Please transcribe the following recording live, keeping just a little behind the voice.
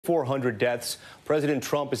400 deaths. President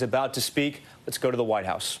Trump is about to speak. Let's go to the White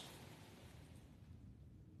House.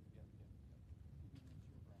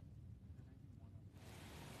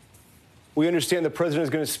 We understand the president is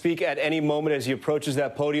going to speak at any moment as he approaches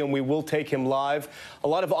that podium. We will take him live. A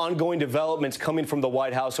lot of ongoing developments coming from the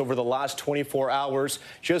White House over the last 24 hours.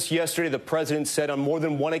 Just yesterday, the president said on more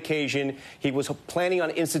than one occasion he was planning on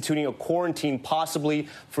instituting a quarantine possibly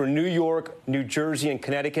for New York, New Jersey, and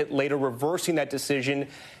Connecticut, later reversing that decision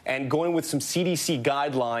and going with some CDC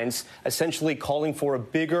guidelines, essentially calling for a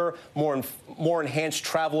bigger, more enhanced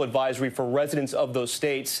travel advisory for residents of those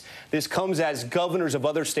states. This comes as governors of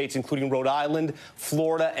other states, including Rhode Island,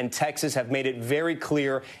 Florida, and Texas, have made it very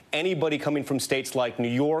clear anybody coming from states like New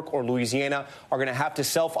York or Louisiana are going to have to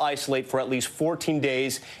self-isolate for at least 14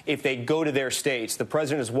 days if they go to their states. The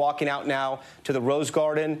president is walking out now to the Rose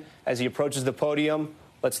Garden as he approaches the podium.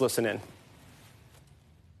 Let's listen in.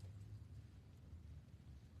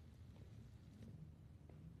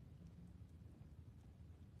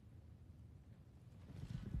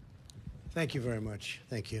 Thank you very much.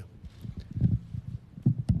 Thank you.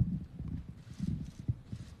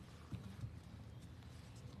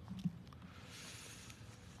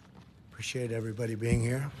 Appreciate everybody being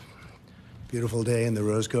here. Beautiful day in the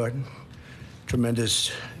Rose Garden.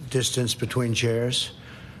 Tremendous distance between chairs.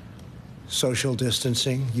 Social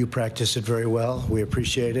distancing. You practice it very well. We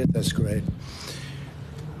appreciate it. That's great.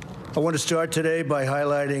 I want to start today by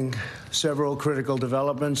highlighting several critical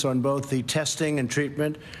developments on both the testing and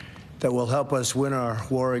treatment that will help us win our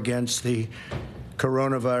war against the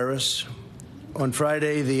coronavirus. On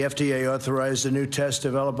Friday, the FDA authorized a new test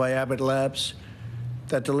developed by Abbott Labs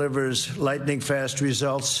that delivers lightning-fast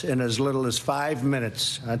results in as little as 5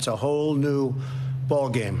 minutes. That's a whole new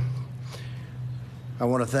ballgame. I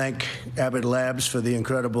want to thank Abbott Labs for the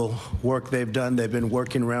incredible work they've done. They've been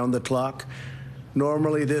working around the clock.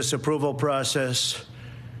 Normally, this approval process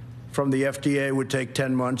from the FDA would take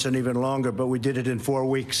 10 months and even longer, but we did it in 4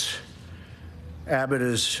 weeks. Abbott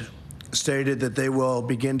has stated that they will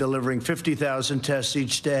begin delivering 50,000 tests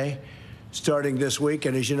each day starting this week.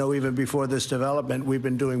 And as you know, even before this development, we've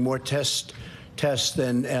been doing more tests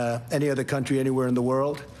than any other country anywhere in the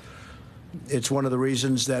world. It's one of the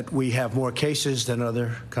reasons that we have more cases than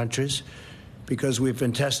other countries, because we've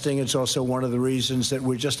been testing. It's also one of the reasons that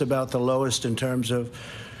we're just about the lowest in terms of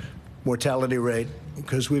mortality rate,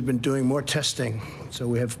 because we've been doing more testing, so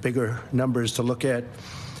we have bigger numbers to look at.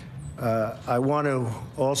 I want to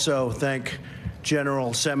also thank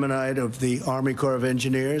General Semonite of the Army Corps of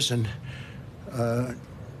Engineers and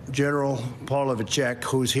General Pavlovicek,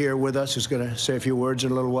 who's here with us, who's going to say a few words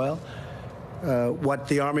in a little while. What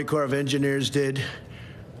the Army Corps of Engineers did,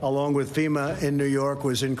 along with FEMA in New York,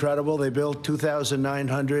 was incredible. They built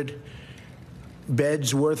 2,900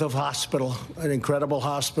 beds worth of hospital, an incredible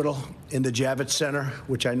hospital in the Javits Center,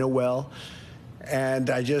 which I know well. And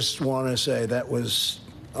I just want to say that was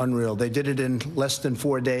unreal. They did it in less than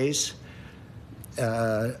 4 days.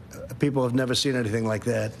 People have never seen anything like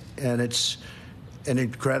that. And it's an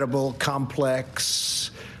incredible,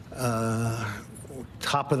 complex,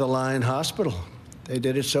 top-of-the-line hospital. They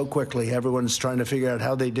did it so quickly. Everyone's trying to figure out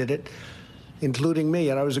how they did it, including me.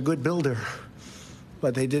 And I was a good builder.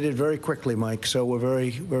 But they did it very quickly, Mike. So we're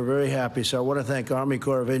very happy. So I want to thank Army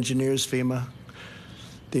Corps of Engineers, FEMA,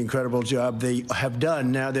 the incredible job they have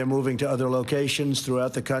done. Now they're moving to other locations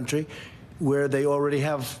throughout the country where they already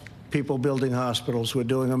have people building hospitals. We're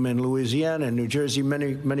doing them in Louisiana and New Jersey,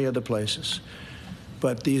 many other places.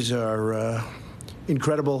 But these are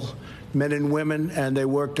incredible men and women, and they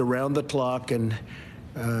worked around the clock, and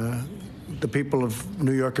the people of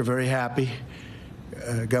New York are very happy.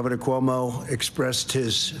 Governor Cuomo expressed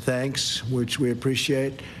his thanks, which we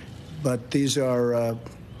appreciate. But these are,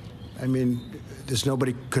 there's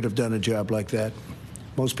nobody could have done a job like that.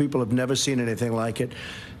 Most people have never seen anything like it.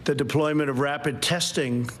 The deployment of rapid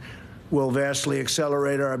testing will vastly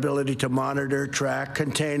accelerate our ability to monitor, track,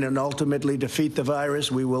 contain, and ultimately defeat the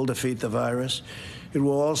virus. We will defeat the virus. It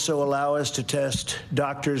will also allow us to test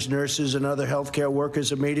doctors, nurses, and other healthcare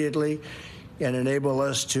workers immediately and enable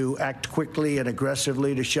us to act quickly and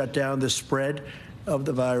aggressively to shut down the spread of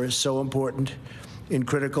the virus, so important in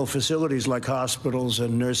critical facilities like hospitals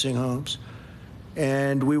and nursing homes.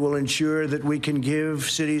 And we will ensure that we can give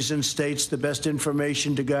cities and states the best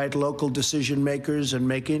information to guide local decision makers in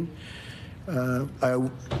making. I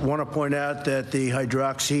want to point out that the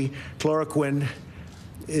hydroxychloroquine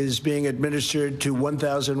is being administered to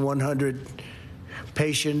 1,100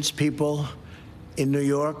 people in New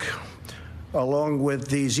York, along with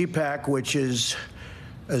the Z-Pak, which is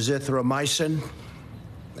azithromycin,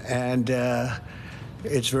 and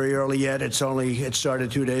It's very early yet. It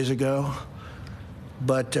started 2 days ago.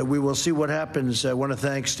 But we will see what happens. I want to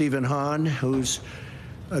thank Stephen Hahn, who's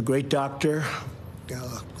a great doctor,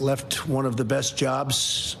 left one of the best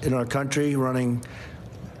jobs in our country running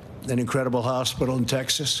an incredible hospital in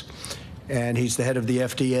Texas. And he's the head of the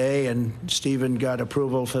FDA, and Stephen got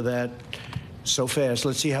approval for that so fast.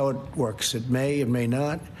 Let's see how it works. It may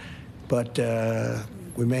not, but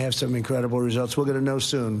we may have some incredible results. We're going to know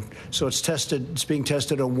soon. So it's being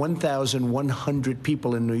tested on 1,100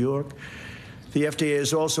 people in New York. The FDA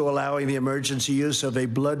is also allowing the emergency use of a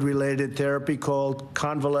blood-related therapy called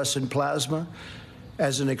convalescent plasma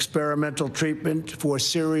as an experimental treatment for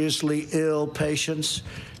seriously ill patients.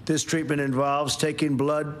 This treatment involves taking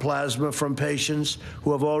blood plasma from patients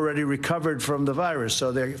who have already recovered from the virus.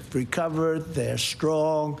 So they're recovered, they're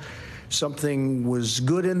strong, something was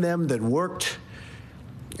good in them that worked.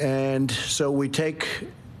 And so we take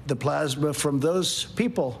the plasma from those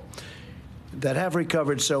people that have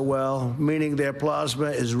recovered so well, meaning their plasma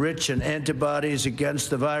is rich in antibodies against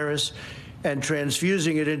the virus, and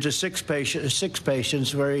transfusing it into six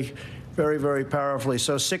patients very, very, very powerfully.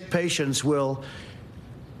 So sick patients will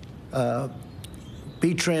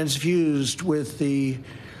be transfused with the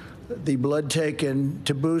blood taken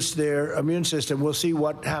to boost their immune system. We'll see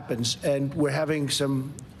what happens. And we're having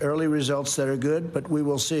some early results that are good, but we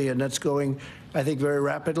will see. And that's going, I think, very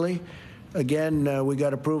rapidly. Again, we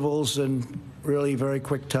got approvals in really very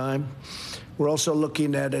quick time. We're also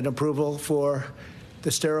looking at an approval for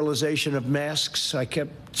the sterilization of masks. I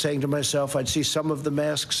kept saying to myself, I'd see some of the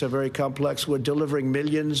masks are very complex. We're delivering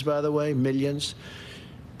millions, by the way, millions.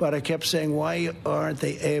 But I kept saying, why aren't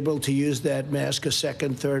they able to use that mask a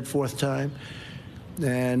second, third, fourth time?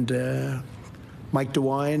 And Mike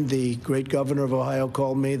DeWine, the great governor of Ohio,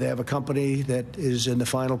 called me. They have a company that is in the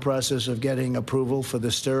final process of getting approval for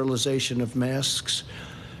the sterilization of masks.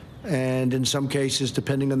 And in some cases,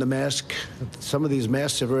 depending on the mask, some of these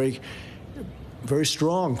masks are very, very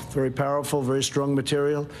strong, very powerful, very strong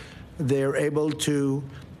material. They're able to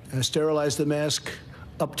sterilize the mask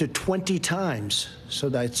up to 20 times. So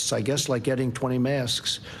that's, I guess, like getting 20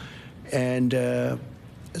 masks. And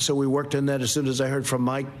so we worked on that. As soon as I heard from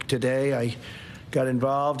Mike today, I got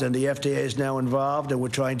involved, and the FDA is now involved, and we're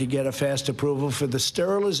trying to get a fast approval for the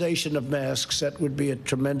sterilization of masks. That would be a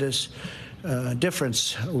tremendous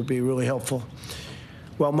difference. It would be really helpful.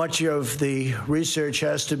 While much of the research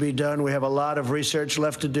has to be done, we have a lot of research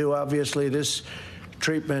left to do. Obviously, this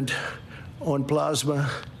treatment on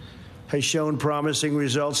plasma has shown promising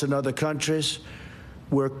results in other countries.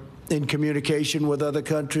 We're in communication with other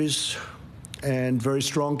countries, and very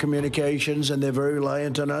strong communications, and they're very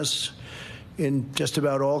reliant on us in just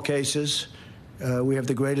about all cases. We have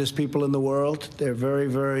the greatest people in the world. They're very,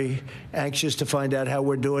 very anxious to find out how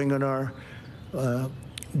we're doing on our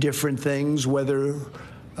different things, whether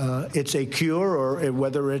it's a cure or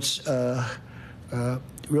whether it's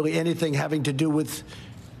really anything having to do with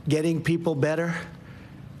getting people better.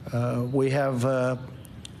 We have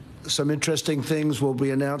some interesting things will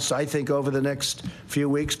be announced, I think, over the next few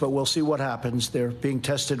weeks, but we'll see what happens. They're being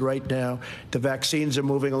tested right now. The vaccines are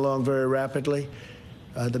moving along very rapidly.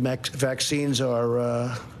 The vaccines are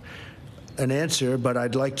an answer, but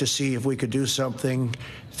I'd like to see if we could do something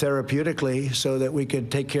therapeutically so that we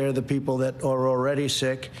could take care of the people that are already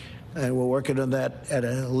sick. And we're working on that at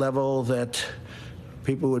a level that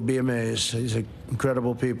people would be amazed. These are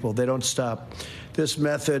incredible people. They don't stop. This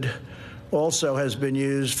method also has been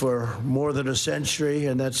used for more than a century,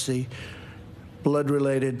 and that's the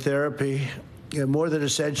blood-related therapy, more than a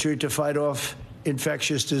century to fight off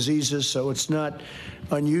infectious diseases. So it's not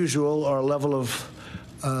unusual. Our level of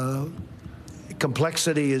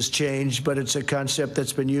complexity has changed, but it's a concept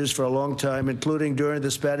that's been used for a long time, including during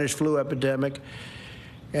the Spanish flu epidemic.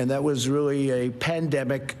 And that was really a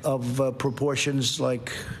pandemic of proportions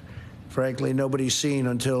like, frankly, nobody's seen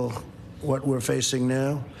until what we're facing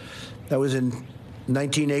now. That was in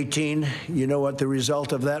 1918. You know what the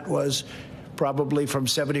result of that was? Probably from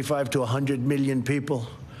 75 to 100 million people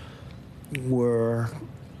were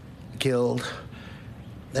killed.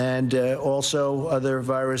 And also other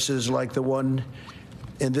viruses like the one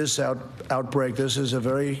in this outbreak. This is a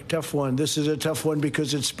very tough one. This is a tough one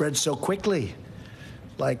because it spread so quickly,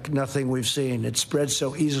 like nothing we've seen. It spreads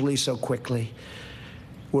so easily, so quickly.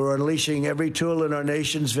 We're unleashing every tool in our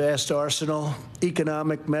nation's vast arsenal,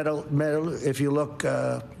 economic, if you look,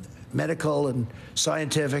 medical and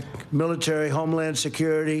scientific, military, homeland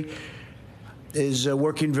security is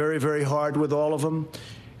working very, very hard with all of them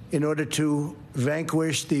in order to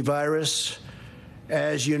vanquish the virus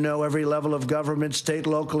As you know, every level of government, state,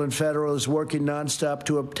 local, and federal, is working nonstop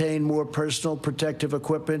to obtain more personal protective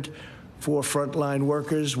equipment for frontline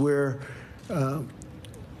workers. We're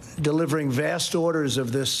delivering vast orders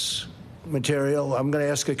of this material. I'm going to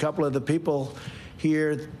ask a couple of the people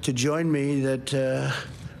here to join me that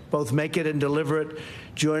both make it and deliver it.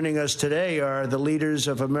 Joining us today are the leaders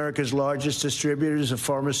of America's largest distributors of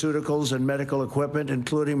pharmaceuticals and medical equipment,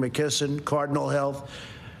 including McKesson, Cardinal Health,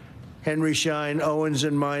 Henry Schein, Owens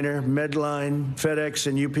 & Minor, Medline, FedEx,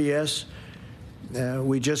 and UPS.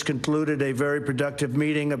 We just concluded a very productive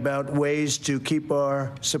meeting about ways to keep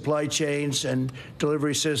our supply chains and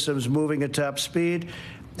delivery systems moving at top speed.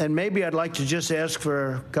 And maybe I'd like to just ask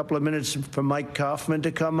for a couple of minutes for Mike Kaufman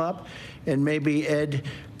to come up, and maybe Ed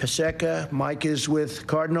Paseka. Mike is with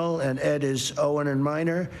Cardinal, and Ed is Owen &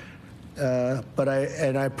 Minor. But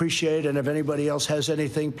I appreciate, and if anybody else has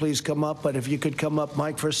anything, please come up. But if you could come up,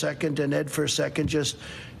 Mike, for a second, and Ed for a second, just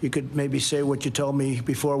you could maybe say what you told me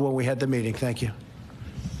before when we had the meeting. Thank you.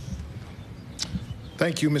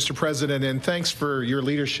 Thank you, Mr. President, and thanks for your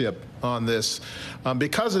leadership on this.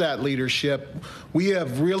 Because of that leadership, we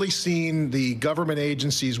have really seen the government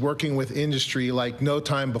agencies working with industry like no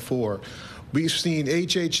time before. We've seen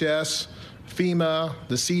HHS, FEMA,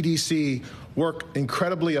 the CDC work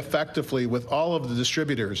incredibly effectively with all of the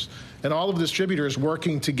distributors, and all of the distributors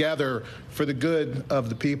working together for the good of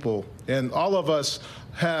the people. And all of us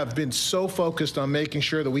have been so focused on making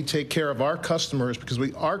sure that we take care of our customers, because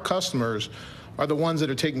our customers are the ones that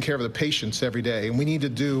are taking care of the patients every day, and we need to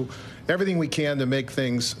do everything we can to make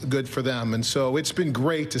things good for them. And so it's been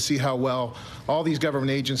great to see how well all these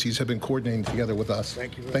government agencies have been coordinating together with us.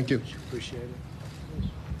 Thank you. Thank you. Appreciate it.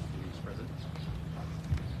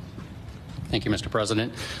 Thank you, Mr.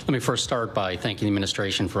 President. Let me first start by thanking the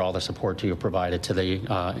administration for all the support you have provided to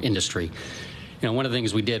the industry. You know, one of the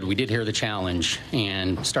things we did hear the challenge,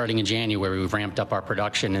 and starting in January, we've ramped up our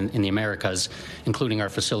production in the Americas, including our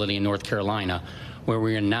facility in North Carolina, where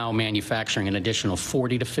we are now manufacturing an additional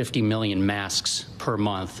 40 to 50 million masks per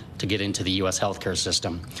month to get into the U.S. healthcare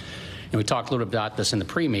system. And we talked a little bit about this in the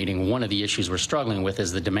pre-meeting. One of the issues we're struggling with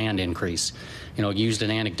is the demand increase. You know, used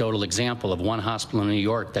an anecdotal example of one hospital in New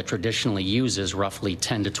York that traditionally uses roughly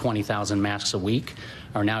 10 to 20,000 masks a week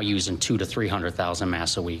are now using 200,000 to 300,000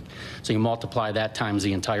 masks a week. So you multiply that times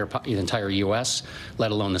the entire U.S.,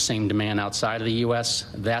 let alone the same demand outside of the U.S.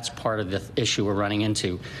 That's part of the issue we're running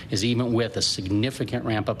into, is even with a significant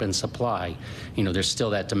ramp up in supply, you know, there's still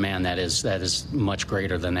that demand that is much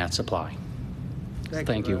greater than that supply.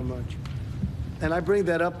 Thank you very much. And I bring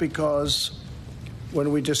that up because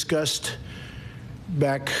when we discussed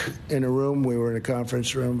back in a room, we were in a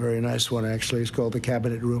conference room, very nice one actually, it's called the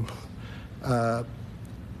Cabinet Room.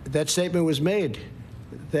 That statement was made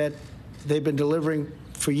that they've been delivering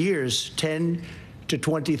for years 10 to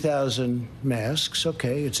 20,000 masks.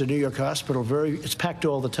 Okay, it's a New York hospital, it's packed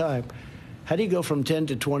all the time. How do you go from 10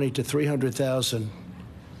 to 20 to 300,000?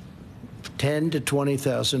 10 to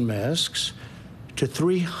 20,000 masks to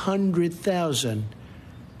 300,000,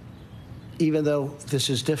 even though this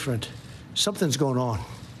is different. Something's going on,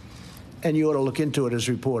 and you ought to look into it as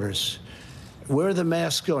reporters. Where are the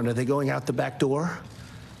masks going? Are they going out the back door?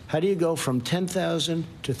 How do you go from 10,000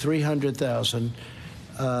 to 300,000?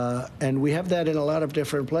 And we have that in a lot of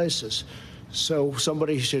different places. So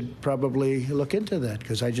somebody should probably look into that,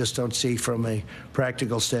 because I just don't see from a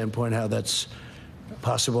practical standpoint how that's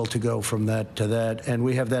possible to go from that to that. And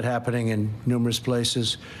we have that happening in numerous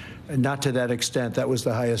places. And not to that extent. That was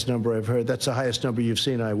the highest number I've heard. That's the highest number you've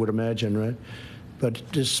seen, I would imagine, right? But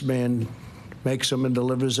this man makes them and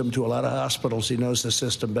delivers them to a lot of hospitals. He knows the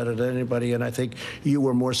system better than anybody, and I think you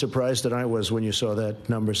were more surprised than I was when you saw that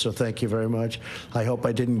number, so thank you very much. I hope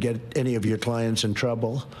I didn't get any of your clients in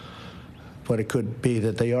trouble, but it could be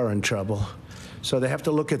that they are in trouble. So they have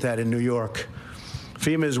to look at that in New York.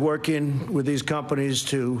 FEMA is working with these companies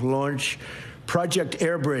to launch Project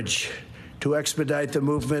Airbridge to expedite the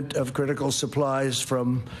movement of critical supplies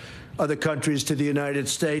from other countries to the United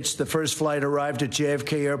States. The first flight arrived at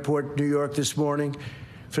JFK Airport, New York, this morning,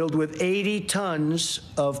 filled with 80 tons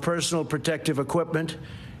of personal protective equipment,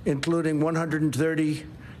 including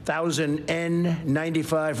 130,000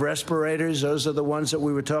 N95 respirators. Those are the ones that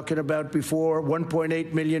we were talking about before.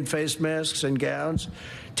 1.8 million face masks and gowns,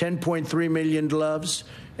 10.3 million gloves,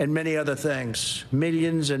 and many other things.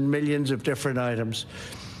 Millions and millions of different items.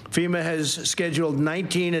 FEMA has scheduled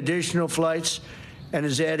 19 additional flights and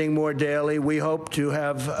is adding more daily. We hope to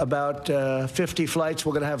have about 50 flights.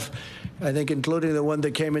 We're going to have, I think, including the one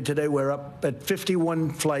that came in today, we're up at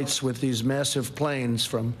 51 flights with these massive planes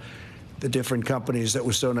from the different companies that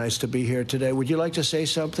were so nice to be here today. Would you like to say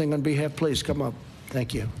something on behalf? Please come up.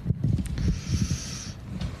 Thank you.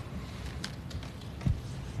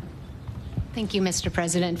 Thank you, Mr.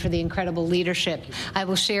 President, for the incredible leadership. I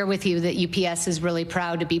will share with you that UPS is really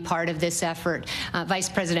proud to be part of this effort. Vice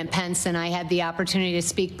President Pence and I had the opportunity to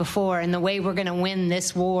speak before, and the way we're going to win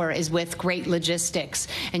this war is with great logistics,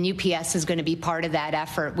 and UPS is going to be part of that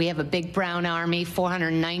effort. We have a big brown army,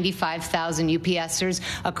 495,000 UPSers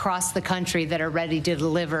across the country that are ready to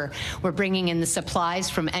deliver. We're bringing in the supplies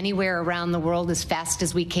from anywhere around the world as fast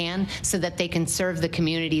as we can so that they can serve the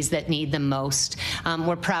communities that need them most.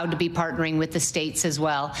 We're proud to be partnering with the states as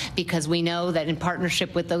well, because we know that in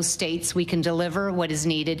partnership with those states, we can deliver what is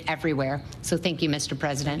needed everywhere. So thank you, Mr.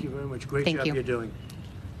 President. Thank you very much. Great job you're doing.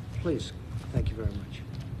 Please. Thank you very much.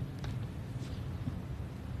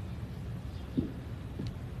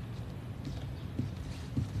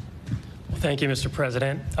 Well, thank you, Mr.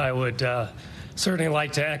 President. I would certainly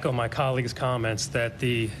like to echo my colleagues' comments that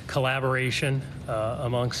the collaboration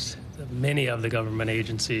amongst many of the government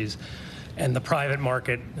agencies and the private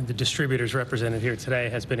market, and the distributors represented here today,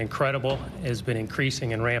 has been incredible, has been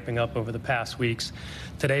increasing and ramping up over the past weeks.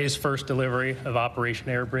 Today's first delivery of Operation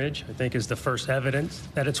Air Bridge, I think, is the first evidence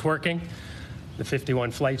that it's working. The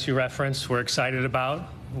 51 flights you referenced, we're excited about.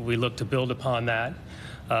 We look to build upon that.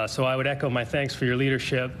 So I would echo my thanks for your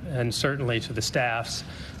leadership, and certainly to the staffs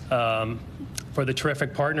for the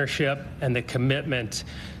terrific partnership and the commitment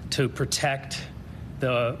to protect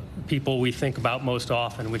the people we think about most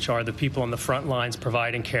often, which are the people on the front lines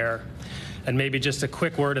providing care. And maybe just a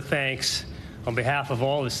quick word of thanks on behalf of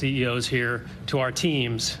all the CEOs here to our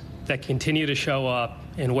teams that continue to show up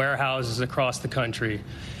in warehouses across the country,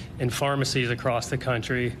 in pharmacies across the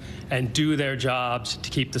country, and do their jobs to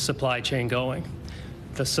keep the supply chain going.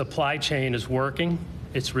 The supply chain is working.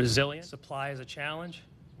 It's resilient. Supply is a challenge.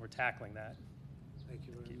 We're tackling that. Thank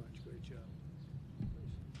you very much. Great job.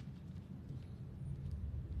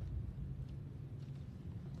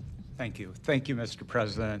 Thank you. Thank you, Mr.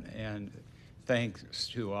 President, and thanks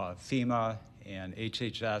to FEMA and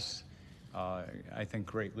HHS. I think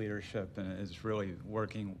great leadership and is really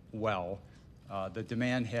working well. The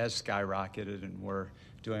demand has skyrocketed, and we're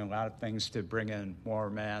doing a lot of things to bring in more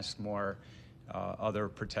masks, more other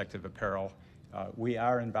protective apparel. We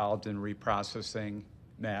are involved in reprocessing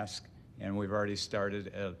masks, and we've already started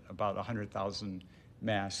at about 100,000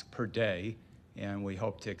 masks per day, and we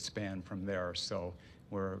hope to expand from there. So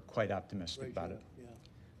we're quite optimistic about it. Yeah.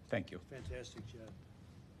 Thank you. Fantastic job.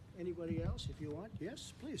 Anybody else, if you want?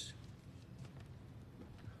 Yes, please.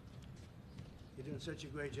 You're doing such a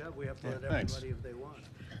great job. We have to let everybody if they want.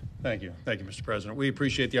 Thank you. Thank you, Mr. President. We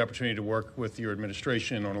appreciate the opportunity to work with your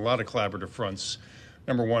administration on a lot of collaborative fronts.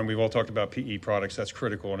 Number one, we've all talked about PE products. That's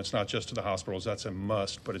critical, and it's not just to the hospitals. That's a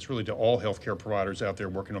must, but it's really to all healthcare providers out there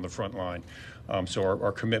working on the front line. So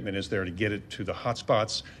our commitment is there to get it to the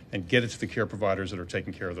hotspots and get it to the care providers that are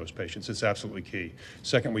taking care of those patients. It's absolutely key.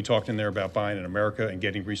 Second, we talked in there about buying in America and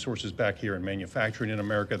getting resources back here and manufacturing in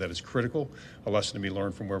America. That is critical, a lesson to be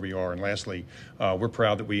learned from where we are. And lastly, we're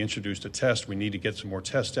proud that we introduced a test. We need to get some more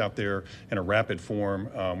tests out there in a rapid form.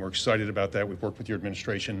 We're excited about that. We've worked with your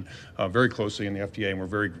administration very closely in the FDA, and we're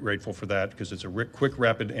very grateful for that because it's a quick,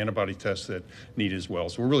 rapid antibody test that needed as well.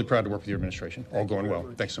 So we're really proud to work with your administration. All going well.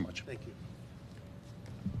 Thanks so much. Thank you.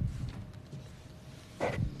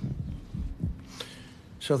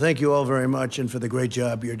 So thank you all very much, and for the great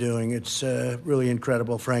job you're doing. It's really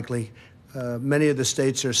incredible, frankly. Many of the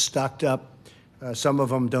states are stocked up. Some of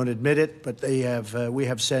them don't admit it, but they have. We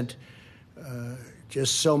have sent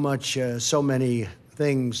just so many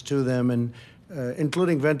things to them, and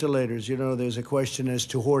including ventilators. You know, there's a question as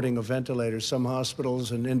to hoarding of ventilators. Some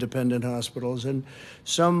hospitals and independent hospitals, and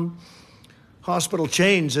some hospital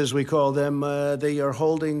chains, as we call them, they are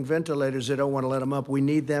holding ventilators. They don't want to let them up. We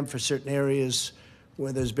need them for certain areas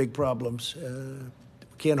where there's big problems.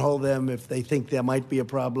 We can't hold them if they think there might be a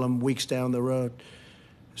problem weeks down the road.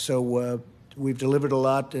 So we've delivered a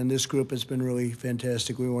lot, and this group has been really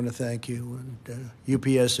fantastic. We want to thank you. And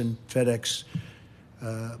UPS and FedEx,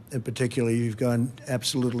 in particular, you've gone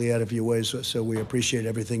absolutely out of your way, so we appreciate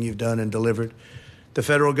everything you've done and delivered. The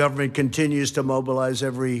federal government continues to mobilize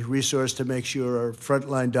every resource to make sure our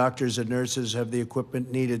frontline doctors and nurses have the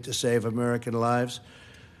equipment needed to save American lives.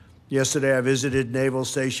 Yesterday, I visited Naval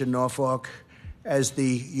Station Norfolk as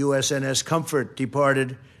the USNS Comfort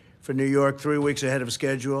departed for New York 3 weeks ahead of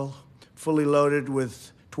schedule, fully loaded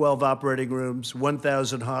with 12 operating rooms,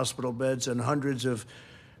 1,000 hospital beds, and hundreds of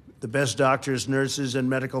the best doctors, nurses, and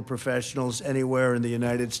medical professionals anywhere in the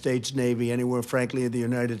United States Navy, anywhere, frankly, in the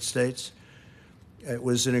United States. It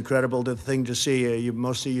was an incredible thing to see.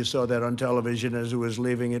 Most of you saw that on television as it was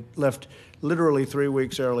leaving. It left literally 3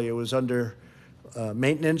 weeks early. It was under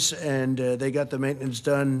maintenance, and they got the maintenance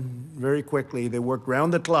done very quickly. They worked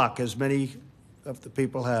round the clock, as many of the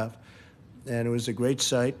people have, and it was a great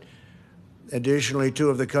sight. Additionally, two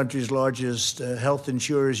of the country's largest health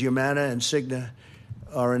insurers, Humana and Cigna,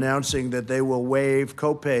 are announcing that they will waive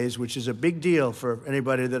copays, which is a big deal for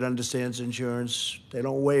anybody that understands insurance. They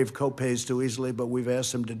don't waive copays too easily, but we've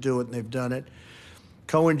asked them to do it, and they've done it.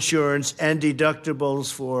 Coinsurance and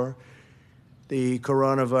deductibles for the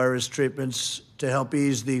coronavirus treatments to help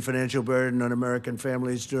ease the financial burden on American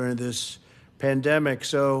families during this pandemic.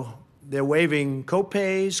 So they're waiving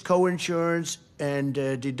copays, coinsurance, and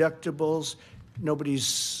deductibles.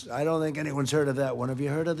 I don't think anyone's heard of that one. Have you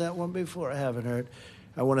heard of that one before? I haven't heard.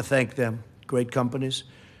 I want to thank them. Great companies.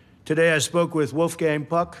 Today I spoke with Wolfgang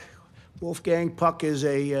Puck. Wolfgang Puck is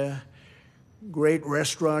a great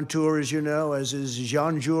restaurateur, as you know, as is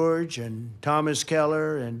Jean-Georges and Thomas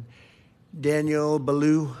Keller and Daniel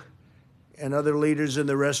Boulud and other leaders in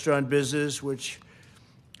the restaurant business, which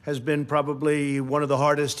has been probably one of the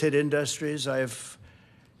hardest hit industries. I've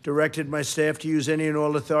directed my staff to use any and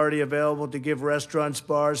all authority available to give restaurants,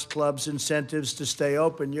 bars, clubs incentives to stay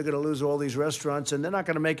open. You're going to lose all these restaurants, and they're not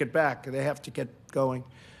going to make it back. They have to get going.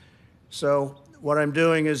 So what I'm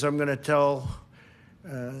doing is I'm going to tell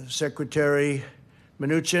Secretary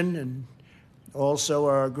Mnuchin and also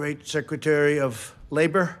our great Secretary of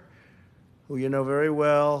Labor, who you know very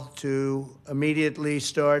well, to immediately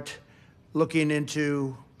start looking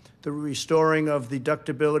into the restoring of the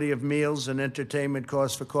deductibility of meals and entertainment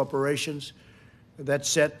costs for corporations. That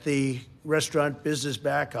set the restaurant business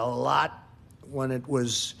back a lot when it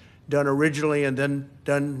was done originally and then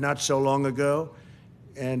done not so long ago.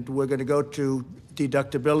 And we're going to go to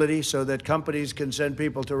deductibility so that companies can send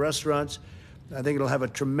people to restaurants. I think it'll have a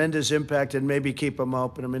tremendous impact and maybe keep them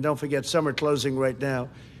open. I mean, don't forget, some are closing right now,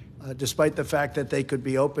 despite the fact that they could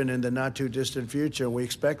be open in the not too distant future. We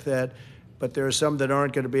expect that. But there are some that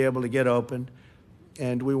aren't going to be able to get open,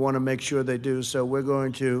 and we want to make sure they do. So we're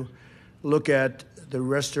going to look at the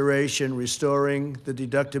restoring the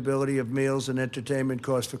deductibility of meals and entertainment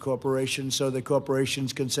costs for corporations so that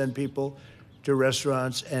corporations can send people to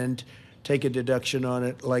restaurants and take a deduction on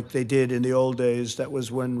it like they did in the old days. That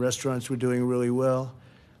was when restaurants were doing really well.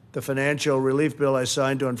 The financial relief bill I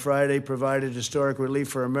signed on Friday provided historic relief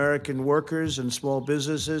for American workers and small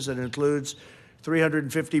businesses. It includes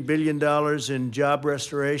 $350 billion in job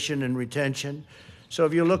restoration and retention. So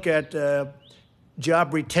if you look at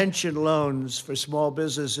job retention loans for small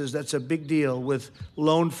businesses, that's a big deal, with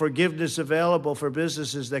loan forgiveness available for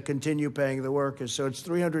businesses that continue paying the workers. So it's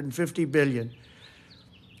 $350 billion.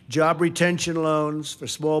 Job retention loans for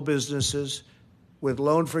small businesses with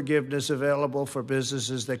loan forgiveness available for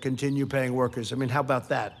businesses that continue paying workers. I mean, how about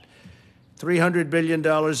that? $300 billion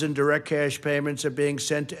in direct cash payments are being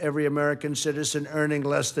sent to every American citizen earning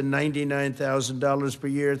less than $99,000 per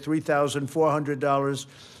year, $3,400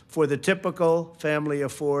 for the typical family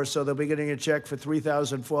of four. So they'll be getting a check for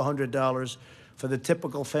 $3,400 for the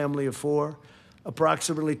typical family of four.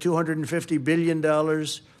 Approximately $250 billion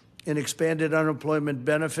in expanded unemployment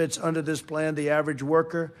benefits. Under this plan, the average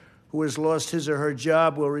worker who has lost his or her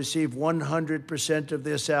job will receive 100% of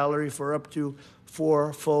their salary for up to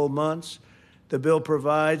 4 full months. The bill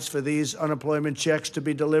provides for these unemployment checks to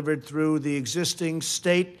be delivered through the existing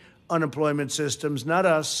state unemployment systems, not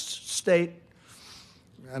us, state.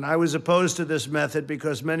 And I was opposed to this method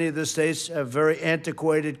because many of the states have very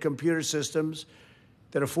antiquated computer systems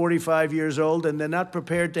that are 45 years old, and they're not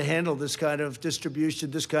prepared to handle this kind of distribution,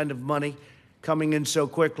 this kind of money coming in so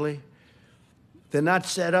quickly. They're not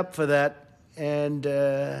set up for that, and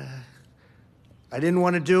I didn't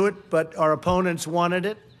want to do it, but our opponents wanted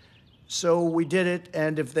it. So we did it,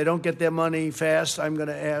 and if they don't get their money fast, I'm going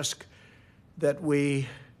to ask that we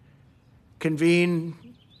convene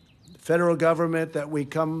the federal government, that we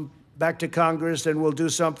come back to Congress, and we'll do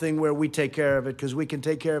something where we take care of it, because we can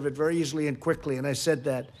take care of it very easily and quickly, and I said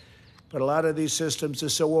that. But a lot of these systems are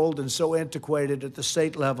so old and so antiquated at the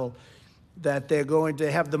state level that they're going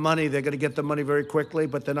to have the money, they're going to get the money very quickly,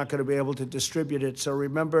 but they're not going to be able to distribute it. So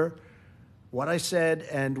remember what I said,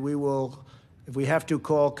 and we will, if we have to,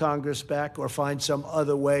 call Congress back or find some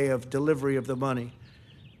other way of delivery of the money.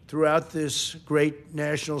 Throughout this great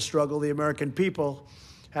national struggle, the American people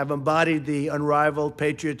have embodied the unrivaled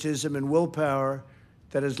patriotism and willpower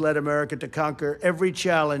that has led America to conquer every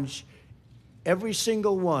challenge, every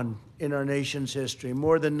single one in our nation's history.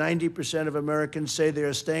 More than 90% of Americans say they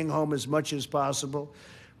are staying home as much as possible,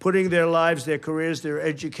 putting their lives, their careers, their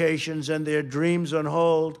educations, and their dreams on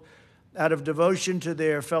hold out of devotion to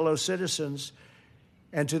their fellow citizens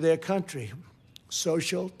and to their country.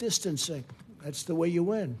 Social distancing, that's the way you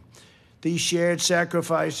win. These shared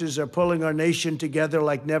sacrifices are pulling our nation together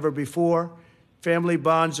like never before. Family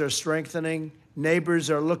bonds are strengthening. Neighbors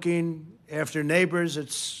are looking after neighbors.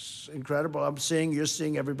 It's incredible. I'm seeing, you're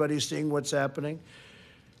seeing, everybody's seeing what's happening.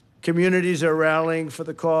 Communities are rallying for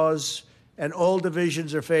the cause, and all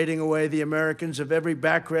divisions are fading away. The Americans of every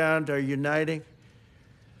background are uniting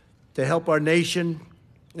to help our nation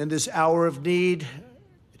in this hour of need.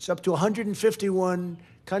 It's up to 151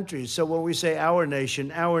 countries. So when we say our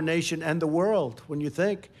nation and the world, when you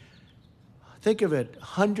think of it,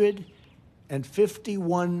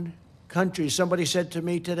 151 countries. Somebody said to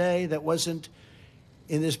me today that wasn't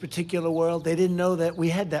in this particular world, they didn't know that we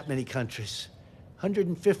had that many countries.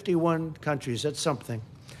 151 countries, that's something.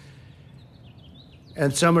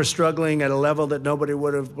 And some are struggling at a level that nobody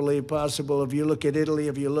would have believed possible. If you look at Italy,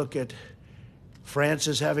 if you look at France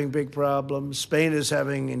is having big problems. Spain is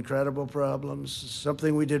having incredible problems.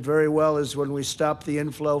 Something we did very well is when we stopped the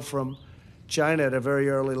inflow from China at a very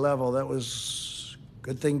early level. That was a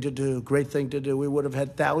good thing to do, great thing to do. We would have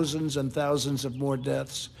had thousands and thousands of more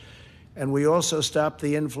deaths. And we also stopped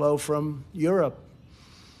the inflow from Europe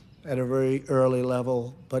at a very early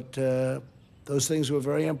level. But those things were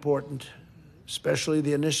very important, especially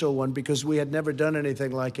the initial one, because we had never done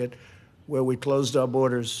anything like it where we closed our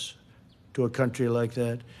borders to a country like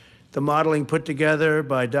that. The modeling put together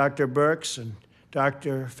by Dr. Birx and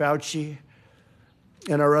Dr. Fauci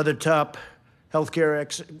and our other top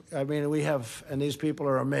healthcare we have, and these people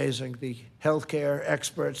are amazing, the healthcare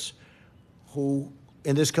experts who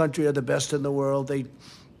in this country are the best in the world. They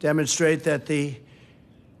demonstrate that the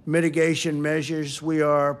mitigation measures we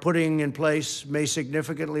are putting in place may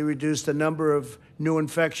significantly reduce the number of new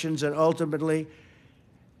infections and ultimately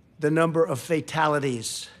the number of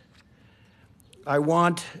fatalities. I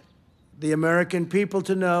want the American people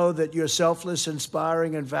to know that your selfless,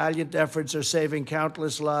 inspiring, and valiant efforts are saving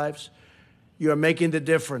countless lives. You are making the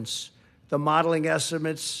difference. The modeling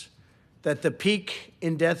estimates that the peak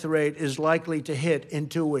in death rate is likely to hit in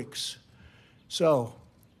 2 weeks. So,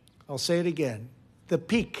 I'll say it again. The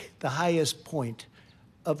peak, the highest point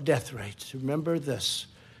of death rates, remember this,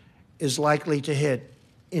 is likely to hit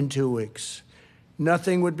in 2 weeks.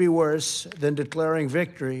 Nothing would be worse than declaring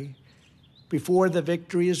victory before the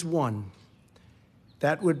victory is won.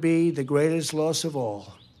 That would be the greatest loss of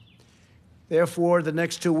all. Therefore, the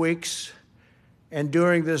next 2 weeks and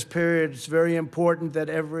during this period, it's very important that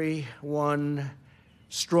everyone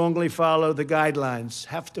strongly follow the guidelines,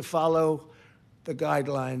 have to follow the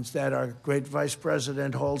guidelines that our great Vice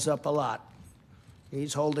President holds up a lot.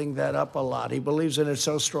 He's holding that up a lot. He believes in it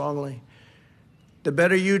so strongly. The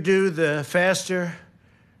better you do, the faster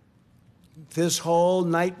this whole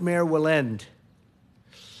nightmare will end.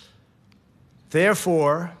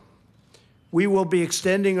 Therefore, we will be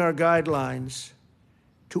extending our guidelines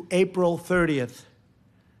to April 30th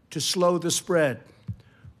to slow the spread.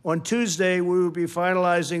 On Tuesday, we will be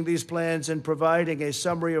finalizing these plans and providing a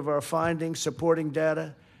summary of our findings, supporting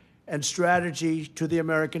data, and strategy to the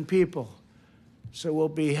American people. So we'll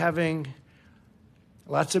be having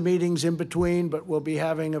lots of meetings in between, but we'll be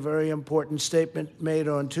having a very important statement made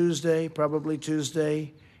on Tuesday, probably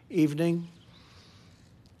Tuesday evening,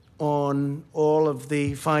 on all of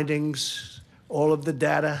the findings, all of the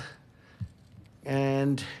data,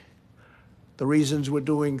 and the reasons we're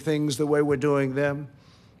doing things the way we're doing them.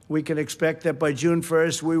 We can expect that by June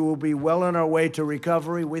 1st, we will be well on our way to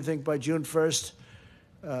recovery. We think by June 1st,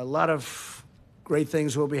 a lot of great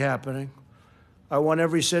things will be happening. I want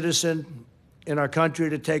every citizen in our country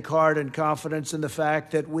to take heart and confidence in the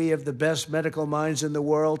fact that we have the best medical minds in the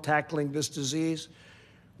world tackling this disease.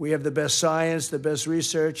 We have the best science, the best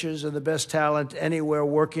researchers, and the best talent anywhere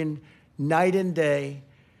working night and day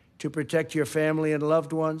to protect your family and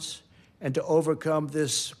loved ones and to overcome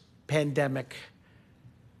this pandemic.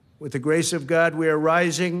 With the grace of God, we are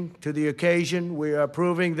rising to the occasion. We are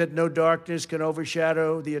proving that no darkness can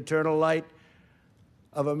overshadow the eternal light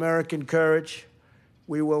of American courage.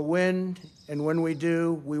 We will win, and when we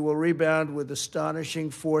do, we will rebound with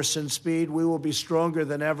astonishing force and speed. We will be stronger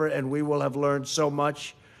than ever, and we will have learned so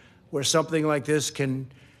much where something like this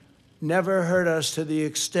can never hurt us to the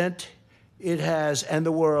extent it has, and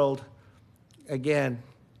the world. Again,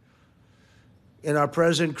 in our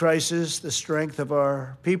present crisis, the strength of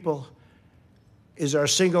our people is our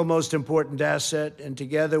single most important asset, and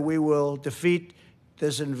together we will defeat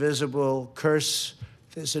this invisible curse,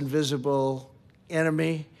 this invisible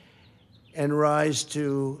enemy, and rise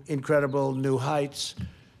to incredible new heights.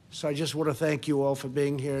 So I just want to thank you all for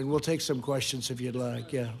being here, and we'll take some questions if you'd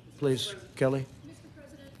like. Yeah, please, Kelly. Mr.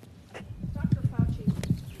 President, Dr. Fauci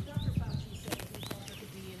said that he thought there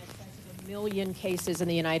could be in excess of 1 million cases in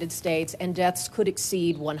the United States and deaths could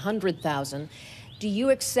exceed 100,000. Do you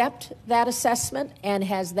accept that assessment, and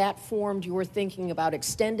has that formed your thinking about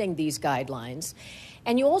extending these guidelines?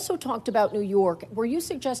 And you also talked about New York. Were you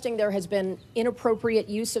suggesting there has been inappropriate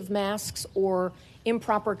use of masks or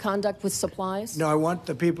improper conduct with supplies? No, I want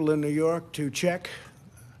the people in New York to check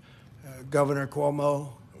Governor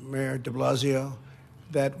Cuomo, Mayor de Blasio,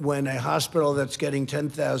 that when a hospital that's getting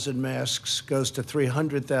 10,000 masks goes to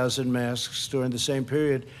 300,000 masks during the same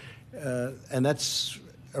period, and that's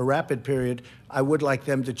a rapid period, I would like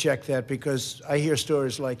them to check that, because I hear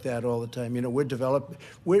stories like that all the time. You know,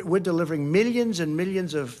 we're delivering millions and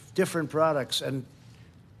millions of different products, and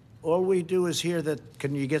all we do is hear that,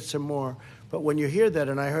 can you get some more? But when you hear that,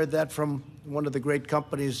 and I heard that from one of the great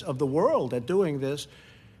companies of the world at doing this,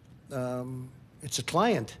 it's a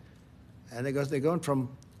client. And they're going from,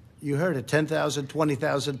 you heard it, 10,000,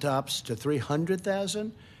 20,000 tops to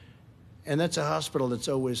 300,000. And that's a hospital that's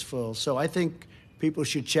always full. So I think people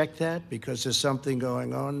should check that, because there's something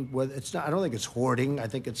going on. It's not, I don't think it's hoarding. I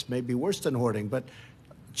think it's maybe worse than hoarding, but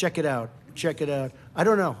check it out. Check it out. I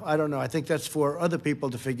don't know. I think that's for other people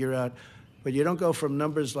to figure out. But you don't go from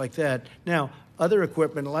numbers like that. Now, other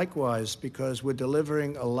equipment likewise, because we're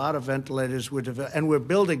delivering a lot of ventilators. And we're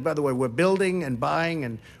building, by the way, we're building and buying,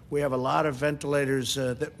 and we have a lot of ventilators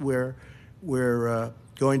that we're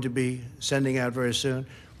going to be sending out very soon.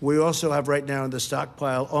 We also have right now in the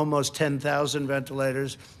stockpile almost 10,000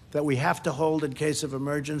 ventilators that we have to hold in case of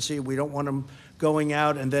emergency. We don't want them going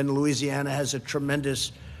out, and then Louisiana has a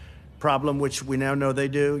tremendous problem, which we now know they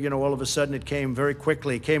do. You know, all of a sudden it came very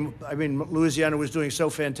quickly. Louisiana was doing so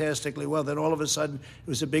fantastically well, then all of a sudden it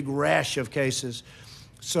was a big rash of cases.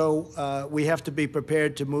 So we have to be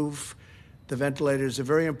prepared to move the ventilators. They're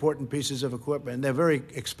very important pieces of equipment. They're very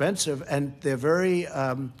expensive, and they're very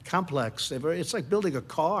complex. It's like building a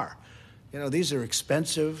car. You know, these are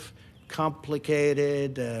expensive,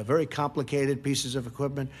 complicated, very complicated pieces of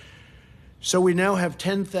equipment. So we now have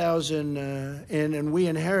 10,000 in, and we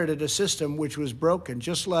inherited a system which was broken.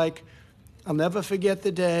 Just like, I'll never forget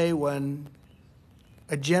the day when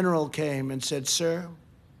a general came and said, "Sir,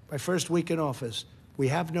 my first week in office, we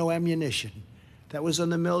have no ammunition." That was in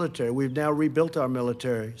the military. We've now rebuilt our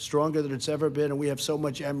military, stronger than it's ever been, and we have so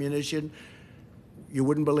much ammunition. You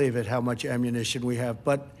wouldn't believe it, how much ammunition we have.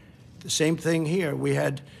 But the same thing here. We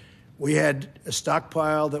had a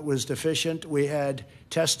stockpile that was deficient. We had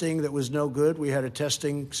testing that was no good. We had a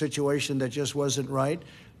testing situation that just wasn't right.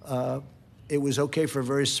 It was okay for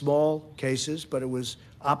very small cases, but it was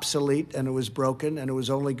obsolete and it was broken, and it was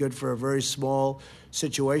only good for a very small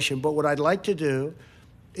situation. But what I'd like to do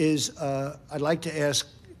is I'd like to ask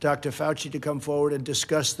Dr. Fauci to come forward and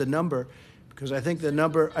discuss the number, because I think the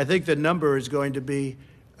number is going to be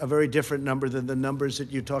a very different number than the numbers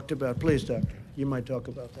that you talked about. Please, Doctor, you might talk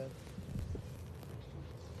about that.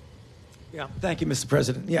 Yeah, thank you, Mr.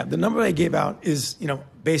 President. Yeah, the number I gave out is,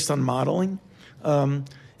 based on modeling, and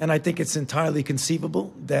I think it's entirely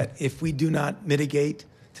conceivable that if we do not mitigate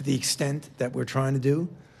to the extent that we're trying to do,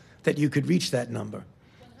 that you could reach that number.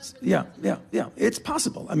 Yeah, it's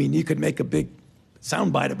possible. I mean, you could make a big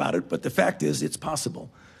soundbite about it, but the fact is it's possible.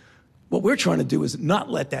 What we're trying to do is not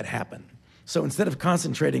let that happen. So instead of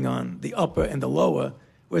concentrating on the upper and the lower,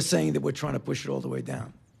 we're saying that we're trying to push it all the way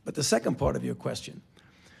down. But the second part of your question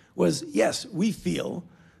was, yes, we feel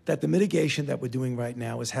that the mitigation that we're doing right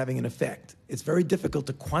now is having an effect. It's very difficult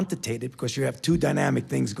to quantitate it because you have two dynamic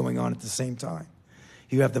things going on at the same time.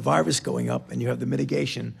 You have the virus going up and you have the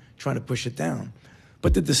mitigation trying to push it down.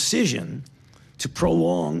 But the decision to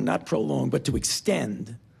but to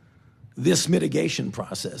extend this mitigation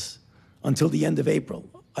process until the end of April,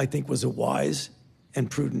 I think was a wise and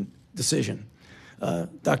prudent decision.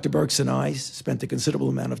 Dr. Birx and I spent a considerable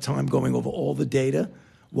amount of time going over all the data,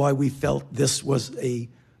 why we felt this was a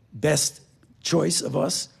best choice of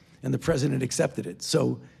us, and the president accepted it.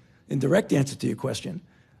 So in direct answer to your question,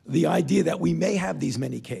 the idea that we may have these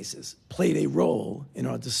many cases played a role in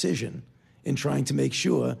our decision in trying to make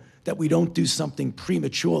sure that we don't do something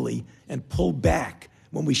prematurely and pull back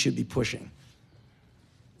when we should be pushing.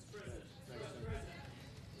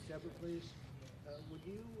 Deborah, please, could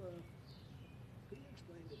you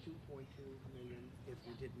explain the 2.2 million if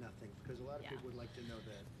we did nothing? Because a lot of people would like to know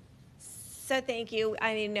that. So thank you.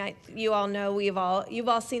 I mean, you all know you've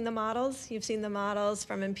all seen the models. You've seen the models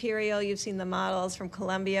from Imperial. You've seen the models from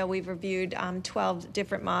Columbia. We've reviewed 12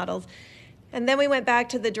 different models. And then we went back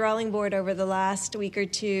to the drawing board over the last week or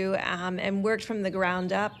two and worked from the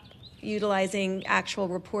ground up, utilizing actual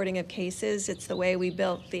reporting of cases. It's the way we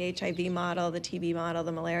built the HIV model, the TB model,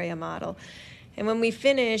 the malaria model. And when we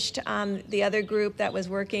finished, the other group that was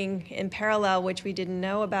working in parallel, which we didn't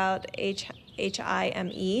know about,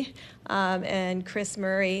 HIME, and Chris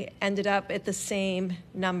Murray, ended up at the same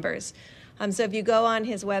numbers. So if you go on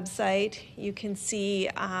his website, you can see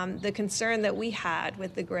the concern that we had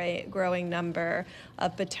with the growing number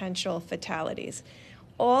of potential fatalities.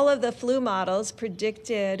 All of the flu models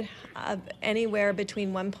predicted anywhere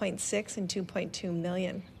between 1.6 and 2.2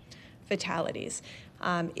 million fatalities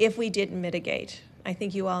if we didn't mitigate. I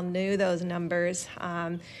think you all knew those numbers.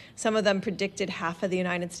 Some of them predicted half of the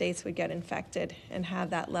United States would get infected and have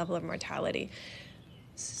that level of mortality.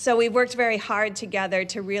 So we worked very hard together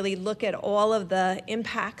to really look at all of the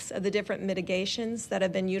impacts of the different mitigations that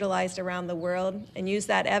have been utilized around the world and use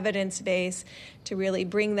that evidence base to really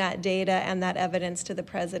bring that data and that evidence to the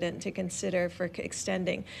president to consider for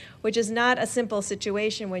extending, which is not a simple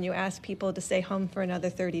situation when you ask people to stay home for another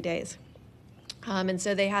 30 days. And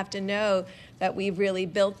so they have to know that we've really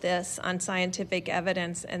built this on scientific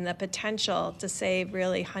evidence and the potential to save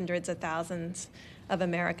really hundreds of thousands of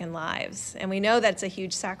American lives. And we know that's a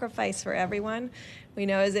huge sacrifice for everyone. We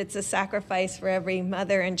know it's a sacrifice for every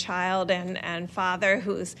mother and child and father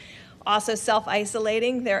who's also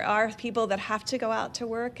self-isolating. There are people that have to go out to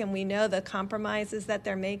work, and we know the compromises that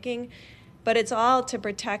they're making. But it's all to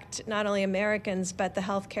protect not only Americans, but the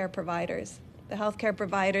healthcare providers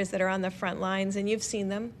that are on the front lines, and you've seen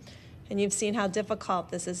them, and you've seen how difficult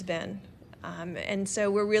this has been. And so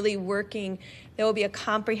we're really working. There will be a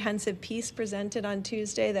comprehensive piece presented on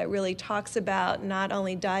Tuesday that really talks about not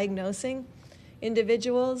only diagnosing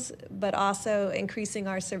individuals, but also increasing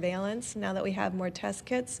our surveillance now that we have more test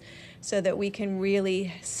kits so that we can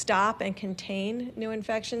really stop and contain new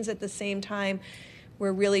infections. At the same time,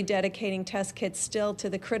 we're really dedicating test kits still to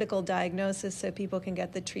the critical diagnosis so people can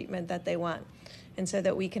get the treatment that they want. And so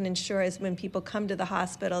that we can ensure as when people come to the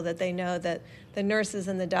hospital that they know that the nurses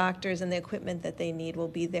and the doctors and the equipment that they need will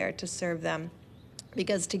be there to serve them.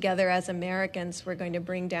 Because together as Americans, we're going to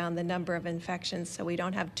bring down the number of infections so we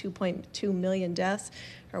don't have 2.2 million deaths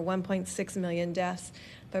or 1.6 million deaths,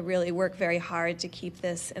 but really work very hard to keep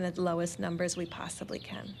this in the lowest numbers we possibly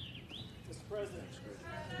can.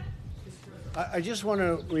 I just want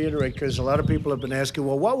to reiterate, because a lot of people have been asking,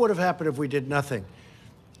 well, what would have happened if we did nothing?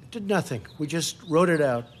 Did nothing. We just wrote it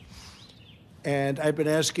out. And I've been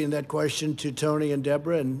asking that question to Tony and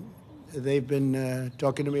Deborah, and they've been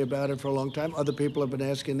talking to me about it for a long time. Other people have been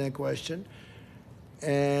asking that question.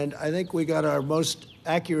 And I think we got our most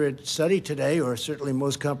accurate study today, or certainly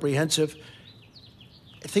most comprehensive.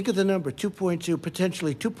 Think of the number, 2.2,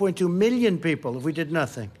 potentially 2.2 million people if we did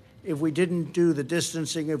nothing. If we didn't do the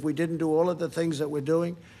distancing, if we didn't do all of the things that we're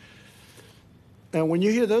doing. And when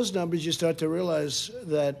you hear those numbers, you start to realize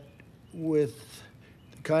that with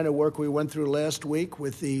the kind of work we went through last week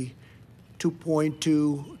with the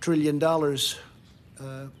 $2.2 trillion,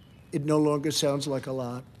 it no longer sounds like a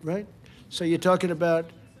lot, right? So you're talking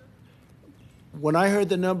about, when I heard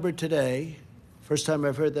the number today, first time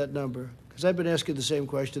I've heard that number, because I've been asking the same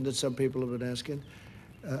question that some people have been asking,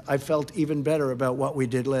 I felt even better about what we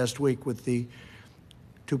did last week with the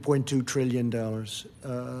 $2.2 trillion,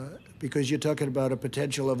 because you're talking about a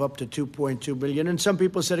potential of up to 2.2 billion, and some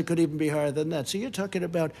people said it could even be higher than that. So you're talking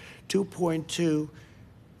about 2.2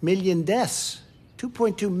 million deaths,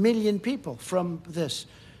 2.2 million people from this.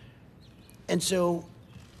 And so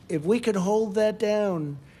if we could hold that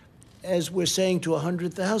down, as we're saying, to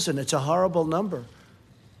 100,000, it's a horrible number.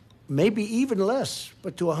 Maybe even less,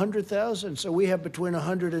 but to 100,000. So we have between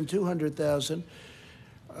 100 and 200,000.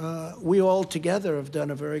 We all together have done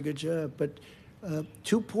a very good job. But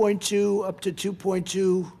 2.2 up to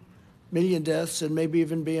 2.2 million deaths, and maybe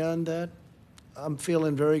even beyond that, I'm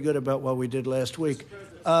feeling very good about what we did last week.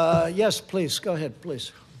 Yes, please, go ahead,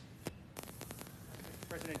 please.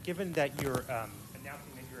 President, given that you're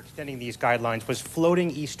announcing that you're extending these guidelines, was floating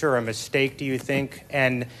Easter a mistake, do you think?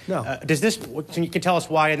 And no. Does this, you can tell us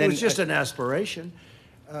why? And it was just an aspiration.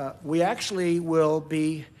 We actually will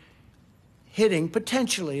be hitting,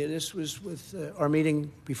 potentially, this was with our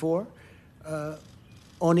meeting before,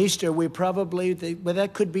 on Easter, we probably, but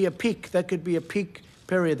that could be a peak. That could be a peak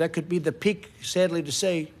period. That could be the peak, sadly to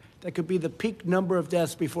say, that could be the peak number of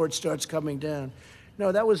deaths before it starts coming down.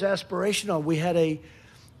 No, that was aspirational. We had an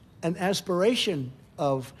aspiration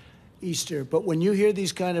of Easter. But when you hear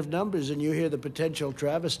these kind of numbers and you hear the potential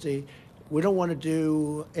travesty, we don't want to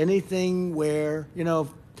do anything where, we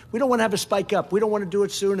don't want to have a spike up. We don't want to do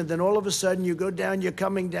it soon, and then all of a sudden you go down, you're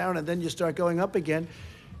coming down, and then you start going up again,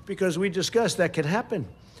 because we discussed that could happen.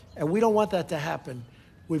 And we don't want that to happen.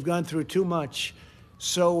 We've gone through too much.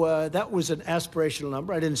 So that was an aspirational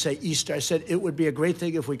number. I didn't say Easter. I said it would be a great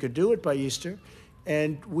thing if we could do it by Easter.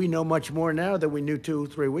 And we know much more now than we knew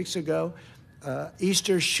 2-3 weeks ago.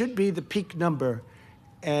 Easter should be the peak number,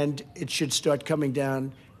 and it should start coming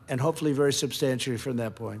down, and hopefully very substantially from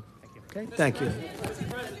that point. Okay, thank you.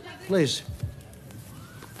 Please.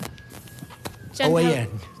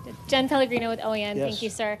 Jen Pellegrino with OAN. Yes. Thank you,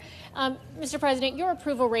 sir. Mr. President, your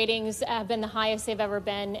approval ratings have been the highest they've ever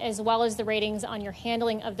been, as well as the ratings on your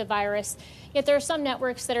handling of the virus. Yet there are some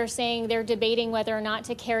networks that are saying they're debating whether or not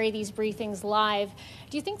to carry these briefings live.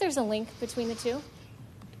 Do you think there's a link between the two?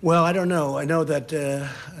 Well, I don't know. I know that,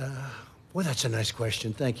 well, that's a nice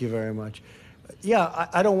question. Thank you very much. Yeah,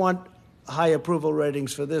 I don't want high approval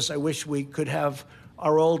ratings for this. I wish we could have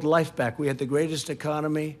our old life back. We had the greatest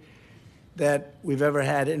economy that we've ever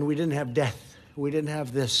had, and we didn't have death. We didn't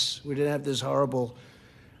have this. We didn't have this horrible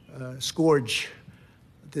scourge,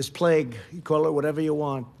 this plague, you call it whatever you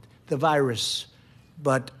want, the virus.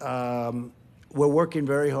 But we're working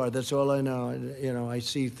very hard. That's all I know. You know, I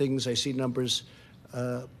see things, I see numbers.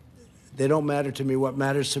 They don't matter to me. What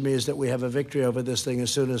matters to me is that we have a victory over this thing as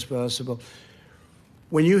soon as possible.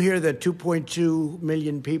 When you hear that 2.2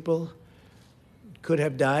 million people could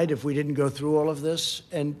have died if we didn't go through all of this,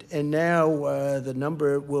 and now the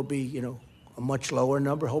number will be, you know, a much lower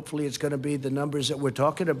number. Hopefully it's going to be the numbers that we're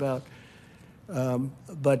talking about.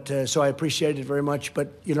 So I appreciate it very much.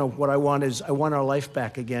 But, you know, what I want is I want our life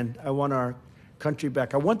back again. I want our country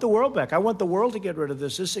back. I want the world back. I want the world to get rid of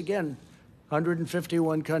this. This, again,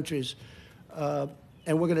 151 countries. And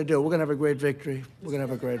we're going to do it. We're going to have a great victory. We're going to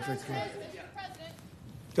have a great victory.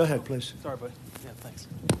 Go ahead, please. Sorry, buddy. Yeah, thanks.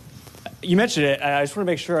 You mentioned it. I just want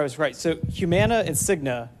to make sure I was right. So Humana and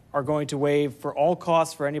Cigna are going to waive for all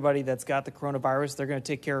costs for anybody that's got the coronavirus. They're going to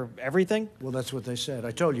take care of everything? Well, that's what they said.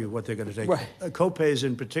 I told you what they're going to take. Right. Copays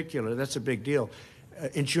in particular, that's a big deal.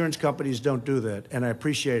 Insurance companies don't do that, and I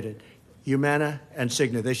appreciate it. Humana and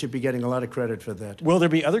Cigna, they should be getting a lot of credit for that. Will there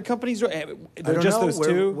be other companies? They're just those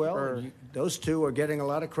two? Well, those two are getting a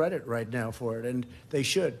lot of credit right now for it, and they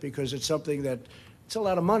should, because it's something that, it's a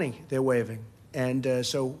lot of money they're waiving. And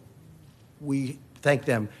so we thank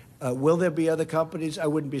them. Will there be other companies? I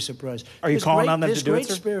wouldn't be surprised. Are you calling on them to do it, sir? There's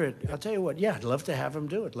great spirit. I'll tell you what, yeah, I'd love to have them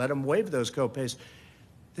do it. Let them waive those copays.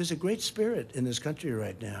 There's a great spirit in this country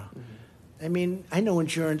right now. Mm-hmm. I mean, I know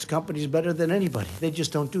insurance companies better than anybody. They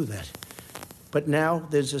just don't do that. But now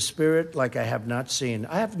there's a spirit like I have not seen.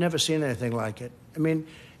 I have never seen anything like it. I mean,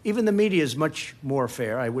 even the media is much more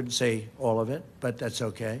fair. I wouldn't say all of it, but that's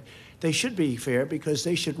okay. They should be fair because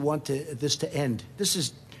they should want this to end. This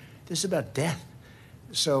is about death.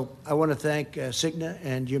 So I want to thank Cigna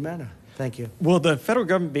and Humana. Thank you. Will the federal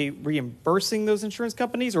government be reimbursing those insurance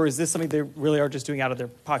companies, or is this something they really are just doing out of their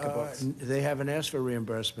pocketbooks? They haven't asked for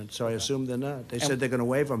reimbursement, so I assume they're not. They said they're going to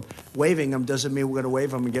waive them. Waiving them doesn't mean we're going to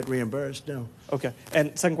waive them and get reimbursed, no. Okay.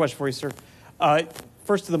 And second question for you, sir.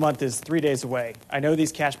 First of the month is 3 days away. I know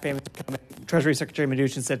these cash payments are coming. Treasury Secretary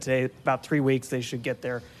Mnuchin said today about 3 weeks they should get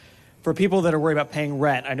there. For people that are worried about paying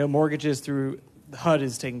rent, I know mortgages through HUD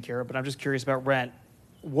is taken care of, but I'm just curious about rent.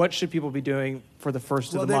 What should people be doing for the first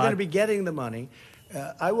of the month? Well, they're going to be getting the money.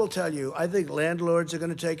 I will tell you, I think landlords are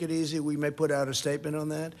going to take it easy. We may put out a statement on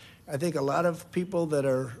that. I think a lot of people that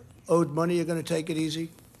are owed money are going to take it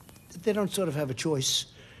easy. They don't sort of have a choice.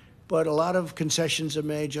 But a lot of concessions are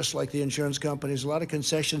made, just like the insurance companies. A lot of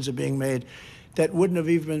concessions are being made that wouldn't have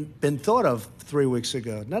even been thought of 3 weeks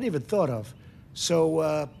ago, not even thought of. So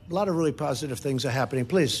a lot of really positive things are happening.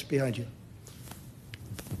 Please, behind you.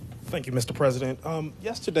 Thank you, Mr. President.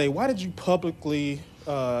 Yesterday, why did you publicly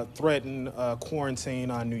threaten quarantine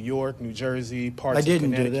on New York, New Jersey, parts of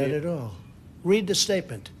Connecticut? I didn't do that at all. Read the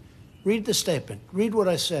statement. Read the statement. Read what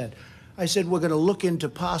I said. I said we're going to look into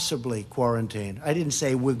possibly quarantine. I didn't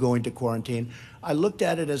say we're going to quarantine. I looked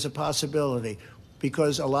at it as a possibility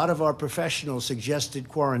because a lot of our professionals suggested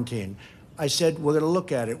quarantine. I said we're going to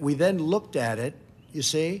look at it. We then looked at it. You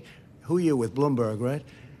see? Who are you with? Bloomberg, right?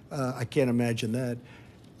 I can't imagine that.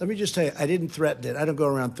 Let me just tell you, I didn't threaten it. I don't go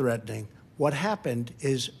around threatening. What happened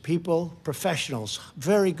is people, professionals,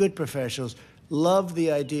 very good professionals, love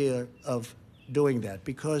the idea of doing that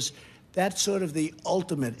because that's sort of the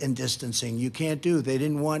ultimate in distancing. You can't do. They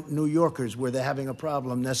didn't want New Yorkers where they're having a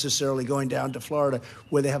problem necessarily going down to Florida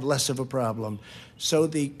where they have less of a problem. So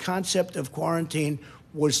the concept of quarantine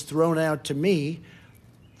was thrown out to me.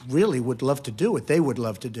 Really would love to do it. They would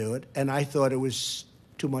love to do it. And I thought it was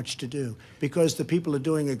too much to do because the people are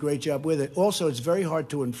doing a great job with it. Also, it's very hard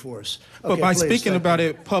to enforce. But by speaking about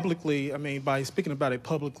it publicly, by speaking about it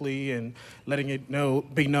publicly and letting it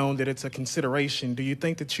be known that it's a consideration, do you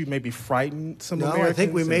think that you maybe frightened some Americans? No, I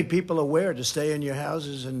think we made people aware to stay in your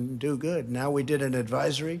houses and do good. Now we did an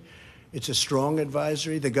advisory. It's a strong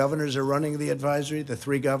advisory. The governors are running the advisory, the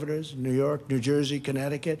 3 governors, New York, New Jersey,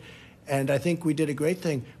 Connecticut. And I think we did a great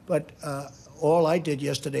thing. But all I did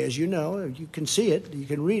yesterday, as you know, you can see it, you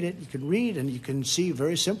can read it, you can read, and you can see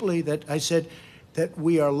very simply that I said that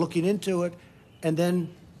we are looking into it. And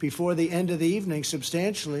then before the end of the evening,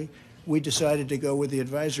 substantially, we decided to go with the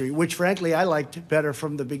advisory, which, frankly, I liked better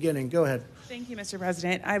from the beginning. Go ahead. Thank you, Mr.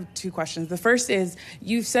 President. I have 2 questions. The first is,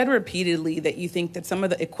 you've said repeatedly that you think that some of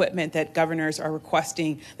the equipment that governors are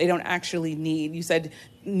requesting, they don't actually need. You said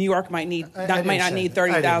New York might not need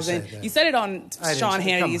 30,000. You said it on Sean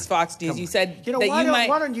Hannity's Fox News. You said that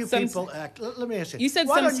why don't you people act? Let me ask you. You said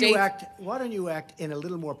why why don't you act in a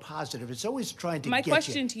little more positive? It's always trying to get you. My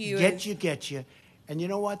question to you is, get you. And you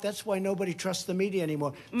know what? That's why nobody trusts the media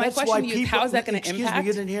anymore. My question to you is, how is that going to impact? Excuse me,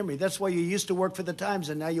 you didn't hear me. That's why you used to work for the Times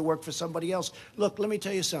and now you work for somebody else. Look, let me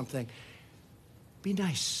tell you something. Be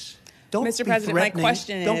nice. Don't Mr. be President, threatening. my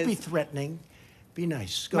question Don't be threatening. Be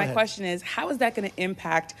nice. Go ahead. My question is, how is that going to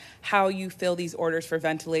impact how you fill these orders for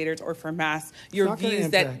ventilators or for masks? Your views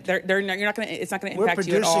that it's not going to impact you at all. We're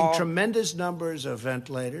producing tremendous numbers of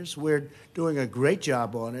ventilators. We're doing a great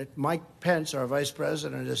job on it. Mike Pence, our vice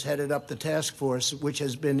president, has headed up the task force, which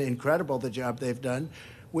has been incredible, the job they've done.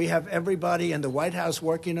 We have everybody in the White House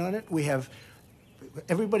working on it. We have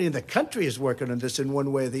everybody in the country is working on this in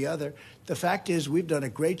one way or the other. The fact is, we've done a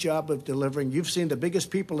great job of delivering. You've seen the biggest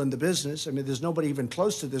people in the business. I mean, there's nobody even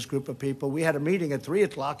close to this group of people. We had a meeting at 3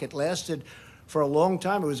 o'clock. It lasted for a long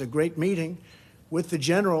time. It was a great meeting with the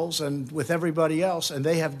generals and with everybody else, and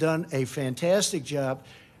they have done a fantastic job.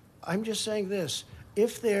 I'm just saying this.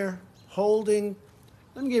 If they're holding,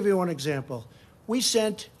 let me give you one example. We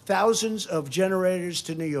sent thousands of generators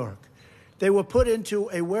to New York. They were put into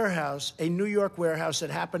a warehouse, a New York warehouse that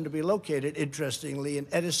happened to be located, interestingly, in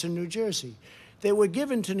Edison, New Jersey. They were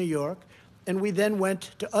given to New York, and we then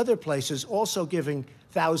went to other places, also giving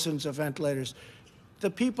thousands of ventilators. The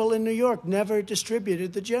people in New York never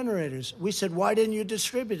distributed the generators. We said, why didn't you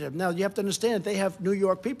distribute them? Now, you have to understand, they have New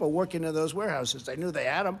York people working in those warehouses. They knew they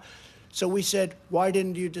had them. So we said, why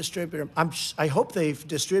didn't you distribute them? I hope they've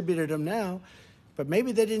distributed them now, but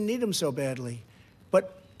maybe they didn't need them so badly.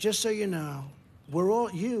 But just so you know, we're all,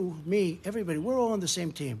 you, me, everybody, we're all on the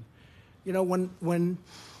same team. You know, when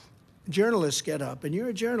journalists get up, and you're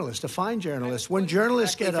a journalist, a fine journalist, when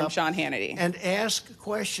journalists get up Sean Hannity and ask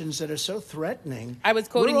questions that are so threatening. I was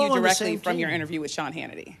quoting you directly from your interview with Sean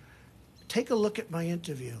Hannity. Take a look at my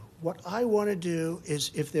interview. What I want to do is,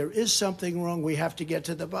 if there is something wrong, we have to get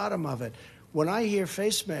to the bottom of it. When I hear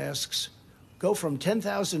face masks go from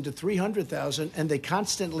 10,000 to 300,000, and they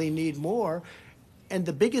constantly need more, and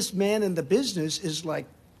the biggest man in the business is like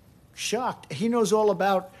shocked. He knows all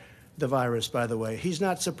about the virus, by the way. He's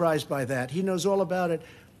not surprised by that. He knows all about it.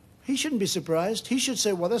 He shouldn't be surprised. He should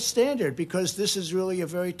say, well, that's standard, because this is really a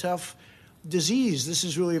very tough disease. This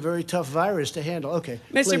is really a very tough virus to handle. Okay,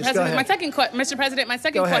 Mr. President, my second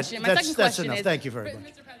question. That's enough. Thank you very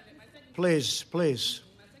much. Please.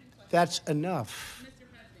 That's enough.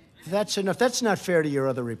 That's enough. That's not fair to your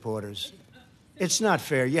other reporters. It's not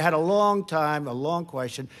fair. You had a long time, a long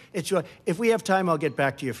question. If we have time, I'll get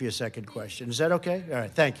back to you for your second question. Is that okay? All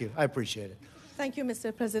right. Thank you. I appreciate it. Thank you,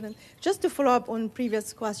 Mr. President. Just to follow up on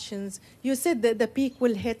previous questions, you said that the peak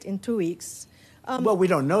will hit in 2 weeks. Well, we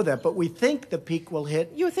don't know that, but we think the peak will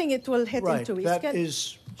hit. You think it will hit in 2 weeks? That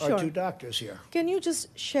is our 2 doctors here. Can you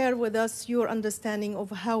just share with us your understanding of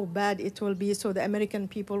how bad it will be so the American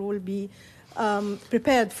people will be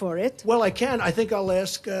prepared for it? Well, I can. I think I'll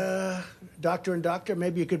ask doctor and doctor.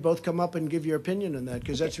 Maybe you could both come up and give your opinion on that,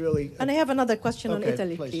 because that's really... And I have another question on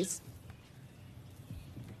Italy, please.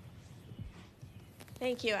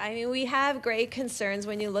 Thank you. I mean, we have great concerns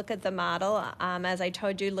when you look at the model. As I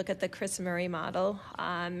told you, look at the Chris Murray model,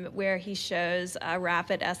 where he shows a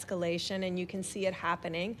rapid escalation, and you can see it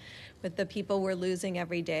happening with the people we're losing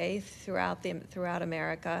every day throughout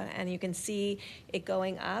America. And you can see it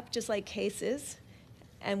going up, just like cases,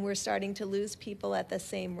 and we're starting to lose people at the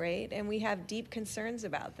same rate. And we have deep concerns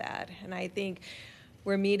about that. And I think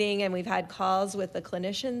we're meeting and we've had calls with the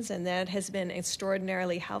clinicians, and that has been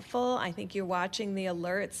extraordinarily helpful. I think you're watching the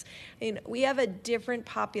alerts. I mean, we have a different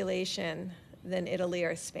population than Italy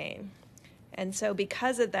or Spain. And so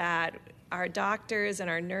because of that, our doctors and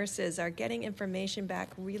our nurses are getting information back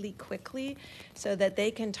really quickly so that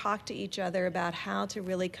they can talk to each other about how to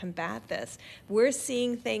really combat this. We're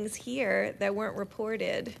seeing things here that weren't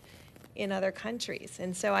reported in other countries.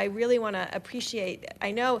 And so I really want to appreciate,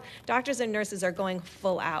 I know doctors and nurses are going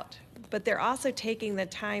full out, but they're also taking the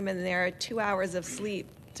time in their 2 hours of sleep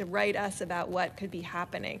to write us about what could be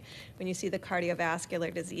happening when you see the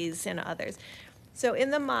cardiovascular disease and others. So in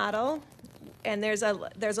the model, and there's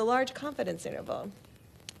a large confidence interval.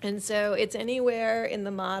 And so it's anywhere in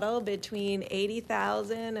the model between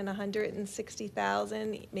 80,000 and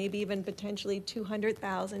 160,000, maybe even potentially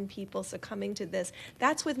 200,000 people succumbing to this.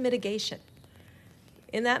 That's with mitigation.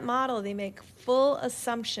 In that model, they make full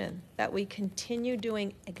assumption that we continue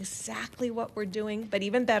doing exactly what we're doing, but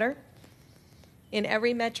even better, in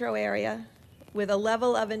every metro area with a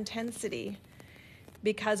level of intensity,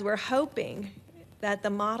 because we're hoping that the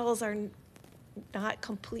models are not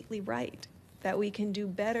completely right, that we can do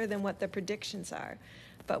better than what the predictions are.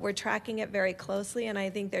 But we're tracking it very closely, and I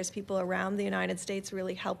think there's people around the United States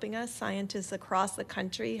really helping us. Scientists across the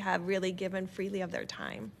country have really given freely of their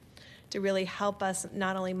time to really help us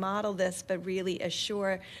not only model this, but really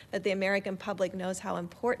assure that the American public knows how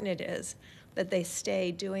important it is that they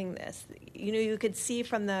stay doing this. You know, you could see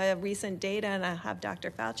from the recent data, and I'll have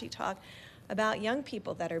Dr. Fauci talk about young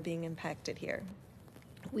people that are being impacted here.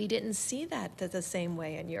 We didn't see that the same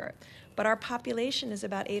way in Europe, but our population is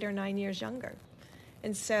about 8 or 9 years younger.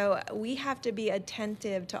 And so we have to be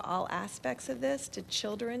attentive to all aspects of this, to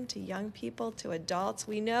children, to young people, to adults.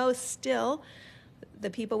 We know still the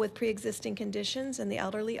people with pre-existing conditions and the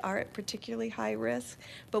elderly are at particularly high risk,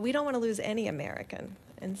 but we don't want to lose any American.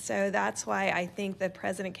 And so that's why I think the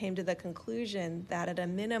president came to the conclusion that at a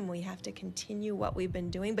minimum we have to continue what we've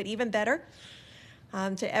been doing, but even better,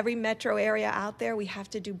 to every metro area out there, we have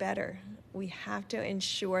to do better. We have to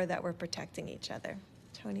ensure that we're protecting each other.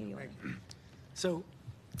 Tony, you want to? So,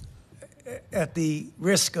 at the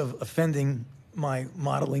risk of offending my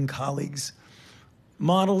modeling colleagues,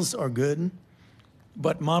 models are good,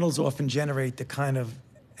 but models often generate the kind of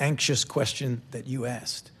anxious question that you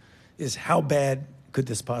asked, is how bad could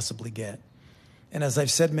this possibly get? And as I've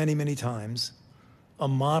said many, many times, a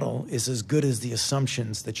model is as good as the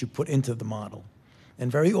assumptions that you put into the model. And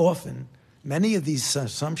very often, many of these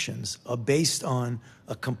assumptions are based on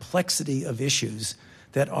a complexity of issues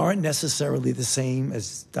that aren't necessarily the same,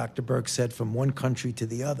 as Dr. Burke said, from one country to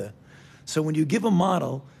the other. So when you give a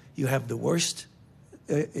model, you have the worst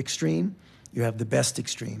extreme, you have the best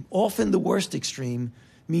extreme. Often the worst extreme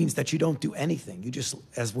means that you don't do anything. You just,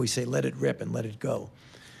 as we say, let it rip and let it go.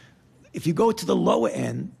 If you go to the lower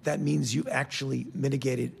end, that means you've actually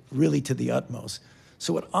mitigated really to the utmost.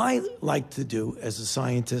 So what I like to do as a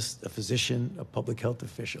scientist, a physician, a public health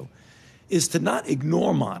official, is to not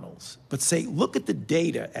ignore models, but say, look at the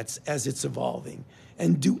data as it's evolving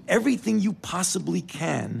and do everything you possibly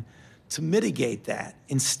can to mitigate that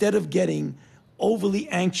instead of getting overly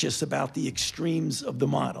anxious about the extremes of the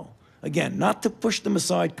model. Again, not to push them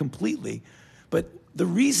aside completely, but the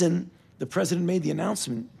reason the president made the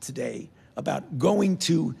announcement today about going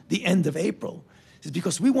to the end of April is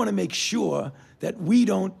because we want to make sure that we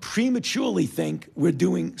don't prematurely think we're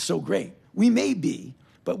doing so great. We may be,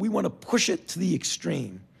 but we want to push it to the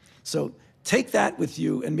extreme. So take that with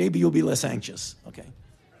you, and maybe you'll be less anxious. Okay.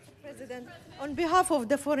 President, on behalf of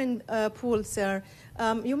the foreign pool, sir,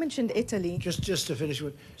 you mentioned Italy. Just to finish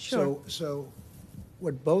with, sure. So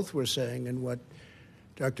what both were saying and what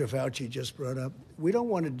Dr. Fauci just brought up, we don't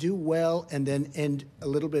want to do well and then end a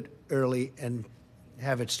little bit early and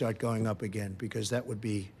have it start going up again, because that would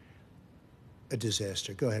be a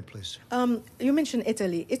disaster. Go ahead, please. You mentioned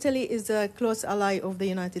Italy. Italy is a close ally of the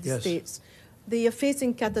United States. They are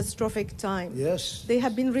facing catastrophic time. Yes. They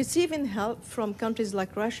have been receiving help from countries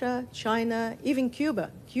like Russia, China, even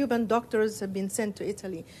Cuba. Cuban doctors have been sent to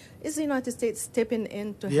Italy. Is the United States stepping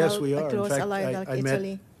in to help a close ally like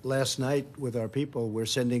Italy? Met last night with our people. We're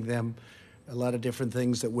sending them a lot of different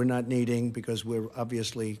things that we're not needing because we're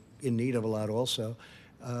obviously in need of a lot also.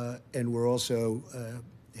 And we're also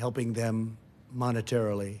helping them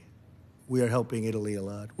monetarily. We are helping Italy a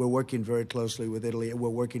lot. We're working very closely with Italy, and we're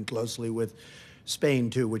working closely with Spain,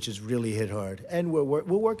 too, which is really hit hard. And we're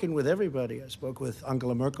working with everybody. I spoke with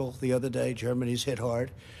Angela Merkel the other day. Germany's hit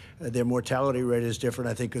hard. Their mortality rate is different,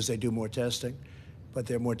 I think, because they do more testing. But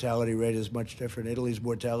their mortality rate is much different. Italy's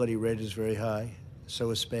mortality rate is very high.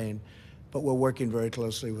 So is Spain. But we're working very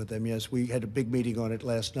closely with them. Yes, we had a big meeting on it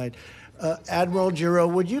last night. Admiral Giro,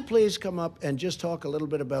 would you please come up and just talk a little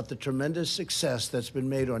bit about the tremendous success that's been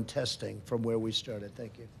made on testing from where we started?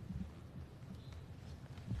 Thank you.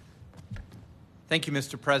 Thank you,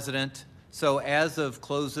 Mr. President. So as of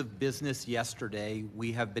close of business yesterday,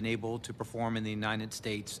 we have been able to perform in the United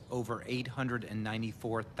States over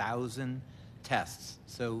 894,000 tests,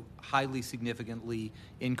 so highly significantly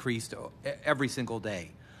increased every single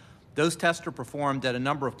day. Those tests are performed at a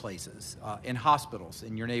number of places, in hospitals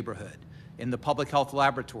in your neighborhood, in the public health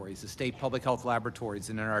laboratories, the state public health laboratories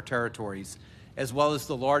and in our territories, as well as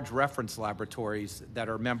the large reference laboratories that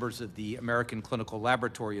are members of the American Clinical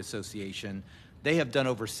Laboratory Association. They have done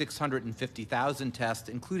over 650,000 tests,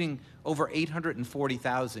 including over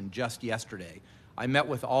 840,000 just yesterday. I met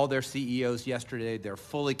with all their CEOs yesterday. They're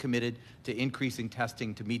fully committed to increasing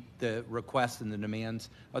testing to meet the requests and the demands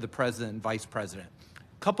of the President and Vice President.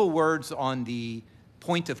 A couple words on the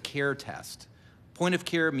point of care test. Point of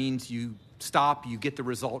care means you stop, you get the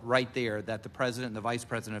result right there that the President and the Vice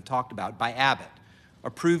President have talked about by Abbott,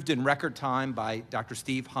 approved in record time by Dr.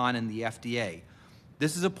 Steve Hahn and the FDA.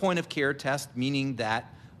 This is a point of care test, meaning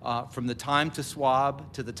that from the time to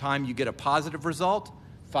swab to the time you get a positive result,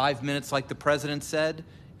 5 minutes like the President said,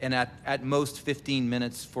 and at most 15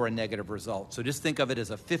 minutes for a negative result. So just think of it as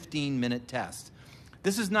a 15-minute test.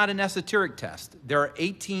 This is not an esoteric test. There are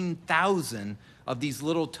 18,000 of these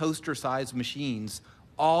little toaster-sized machines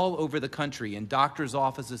all over the country in doctors'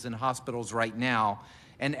 offices and hospitals right now,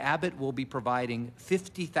 and Abbott will be providing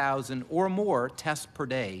 50,000 or more tests per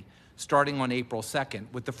day starting on April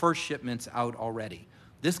 2nd, with the first shipments out already.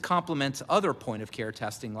 This complements other point-of-care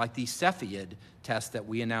testing like the Cepheid test that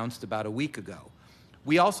we announced about a week ago.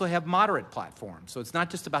 We also have moderate platforms, so it's not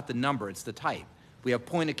just about the number, it's the type. We have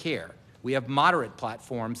point-of-care. We have moderate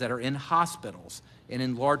platforms that are in hospitals and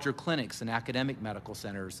in larger clinics and academic medical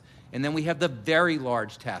centers. And then we have the very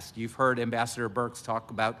large test. You've heard Ambassador Birx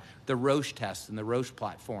talk about the Roche tests and the Roche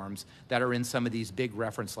platforms that are in some of these big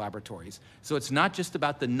reference laboratories. So it's not just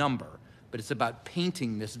about the number, but it's about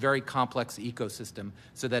painting this very complex ecosystem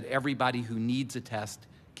so that everybody who needs a test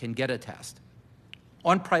can get a test.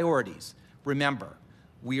 On priorities, remember,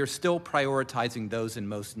 we are still prioritizing those in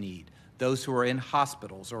most need, those who are in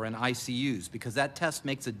hospitals or in ICUs, because that test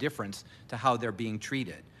makes a difference to how they're being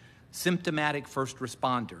treated. Symptomatic first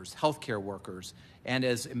responders, healthcare workers, and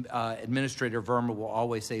as Administrator Verma will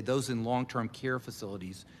always say, those in long-term care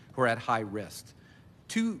facilities who are at high risk.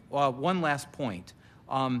 One last point.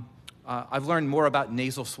 I've learned more about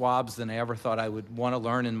nasal swabs than I ever thought I would want to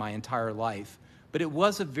learn in my entire life, but it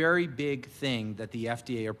was a very big thing that the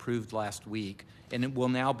FDA approved last week, and it will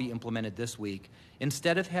now be implemented this week.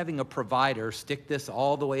 Instead of having a provider stick this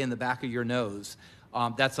all the way in the back of your nose,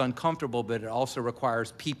 that's uncomfortable, but it also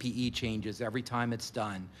requires PPE changes every time it's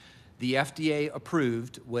done. The FDA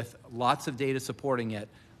approved, with lots of data supporting it,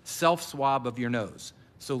 self-swab of your nose.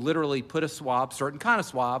 So literally put a swab, certain kind of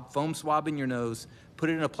swab, foam swab in your nose, put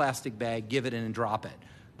it in a plastic bag, give it in and drop it.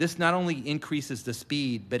 This not only increases the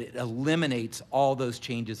speed, but it eliminates all those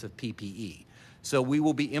changes of PPE. So we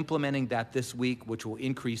will be implementing that this week, which will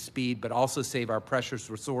increase speed, but also save our precious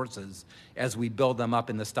resources as we build them up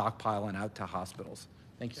in the stockpile and out to hospitals.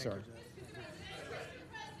 Thank you, sir.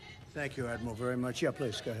 Thank you, Admiral, very much. Yeah,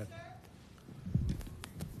 please, go ahead.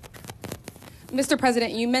 Mr.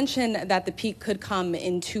 President, you mentioned that the peak could come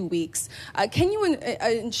in 2 weeks. Can you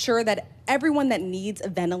ensure that everyone that needs a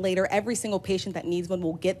ventilator, every single patient that needs one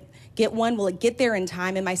will get one? Will it get there in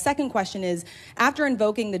time? And my second question is, after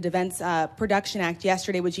invoking the Defense Production Act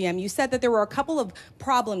yesterday with GM, you said that there were a couple of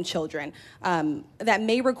problem children that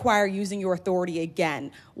may require using your authority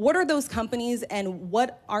again. What are those companies and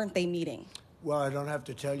what aren't they meeting? Well, I don't have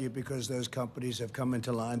to tell you because those companies have come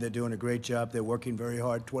into line. They're doing a great job. They're working very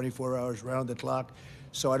hard, 24 hours round the clock.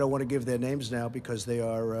 So I don't want to give their names now because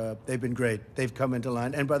they've been great. They've come into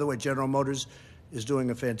line. And by the way, General Motors is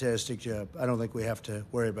doing a fantastic job. I don't think we have to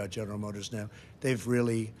worry about General Motors now. They've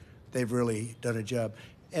really done a job.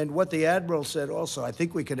 And what the Admiral said also, I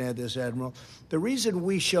think we can add this, Admiral, the reason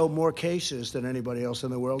we show more cases than anybody else in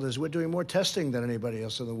the world is we're doing more testing than anybody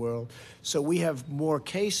else in the world. So we have more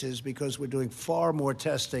cases because we're doing far more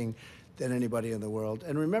testing than anybody in the world.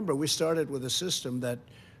 And remember, we started with a system that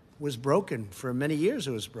was broken. For many years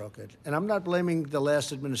it was broken. And I'm not blaming the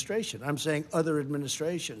last administration. I'm saying other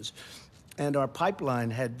administrations. And our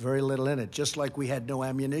pipeline had very little in it. Just like we had no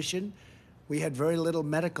ammunition, we had very little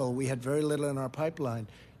medical. We had very little in our pipeline.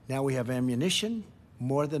 Now we have ammunition,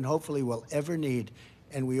 more than hopefully we'll ever need.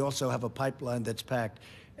 And we also have a pipeline that's packed.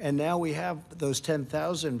 And now we have those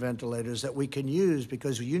 10,000 ventilators that we can use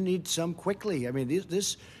because you need some quickly. I mean,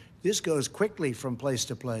 this goes quickly from place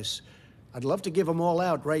to place. I'd love to give them all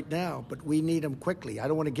out right now, but we need them quickly. I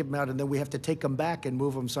don't want to give them out and then we have to take them back and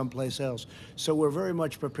move them someplace else. So we're very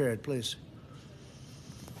much prepared, please.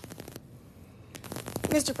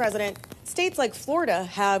 Mr. President, states like Florida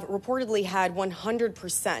have reportedly had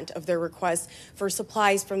 100% of their requests for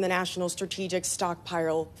supplies from the National Strategic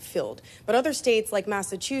Stockpile filled, but other states like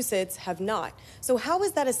Massachusetts have not. So how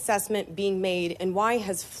is that assessment being made, and why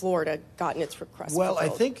has Florida gotten its request Well,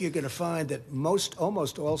 fulfilled? I think you're going to find that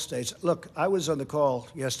almost all states, look, I was on the call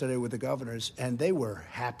yesterday with the governors, and they were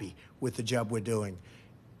happy with the job we're doing.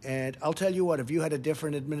 And I'll tell you what, if you had a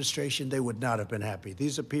different administration, they would not have been happy.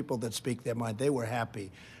 These are people that speak their mind. They were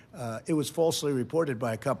happy. It was falsely reported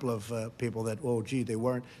by a couple of people that, oh, gee, they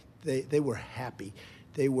weren't. They were happy.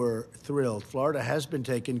 They were thrilled. Florida has been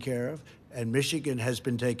taken care of, and Michigan has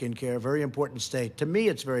been taken care of. Very important state. To me,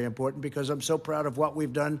 it's very important because I'm so proud of what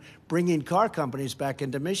we've done bringing car companies back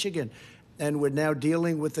into Michigan. And we're now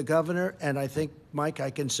dealing with the governor, and I think, Mike, I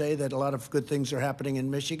can say that a lot of good things are happening in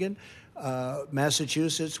Michigan.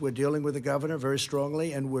 Massachusetts, we're dealing with the governor very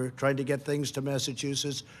strongly, and we're trying to get things to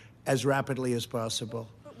Massachusetts as rapidly as possible.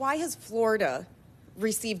 But why has Florida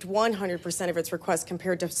received 100% of its requests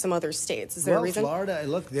compared to some other states? Is there a reason? Florida,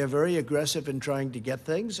 look, they're very aggressive in trying to get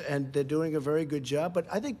things, and they're doing a very good job. But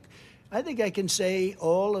I think I can say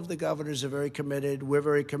all of the governors are very committed. We're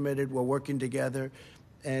very committed. We're working together.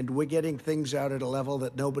 And we're getting things out at a level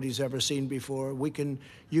that nobody's ever seen before.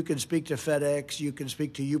 You can speak to FedEx, you can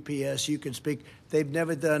speak to UPS, they've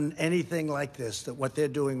never done anything like this, what they're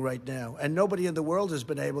doing right now. And nobody in the world has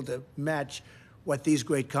been able to match what these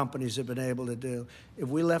great companies have been able to do. If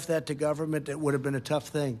we left that to government, it would have been a tough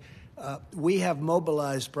thing. We have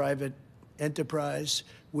mobilized private enterprise.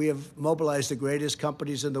 We have mobilized the greatest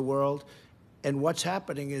companies in the world. And what's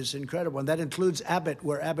happening is incredible. And that includes Abbott,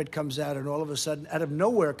 where Abbott comes out and all of a sudden, out of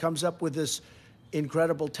nowhere, comes up with this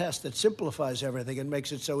incredible test that simplifies everything and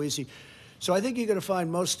makes it so easy. So I think you're going to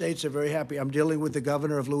find most states are very happy. I'm dealing with the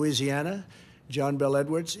governor of Louisiana, John Bel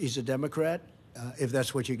Edwards. He's a Democrat, if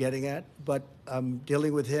that's what you're getting at. But I'm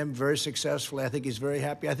dealing with him very successfully. I think he's very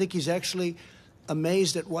happy. I think he's actually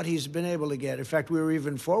amazed at what he's been able to get. In fact, we were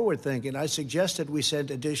even forward thinking. I suggested we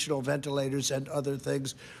send additional ventilators and other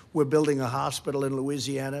things. We're building a hospital in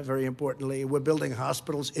Louisiana, very importantly. We're building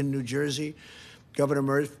hospitals in New Jersey.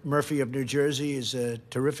 Governor Murphy of New Jersey is a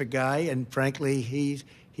terrific guy, and frankly,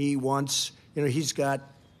 he wants, he's got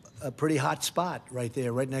a pretty hot spot right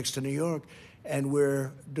there, right next to New York. And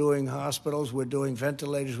we're doing hospitals, we're doing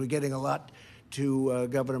ventilators, we're getting a lot to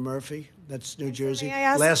Governor Murphy. That's New Jersey.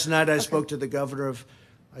 Last night I spoke to the governor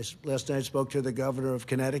of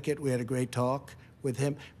Connecticut. We had a great talk with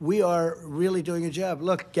him. We are really doing a job.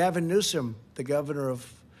 Look, Gavin Newsom, the governor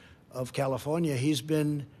of California, he's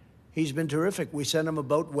been terrific. We sent him a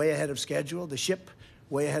boat way ahead of schedule, the ship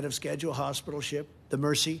way ahead of schedule, hospital ship, the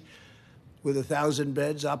Mercy, with 1,000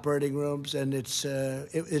 beds, operating rooms, and it's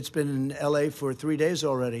been in L.A. for 3 days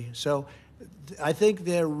already. So I think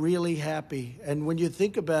they're really happy. And when you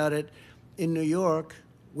think about it, in New York,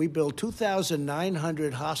 we built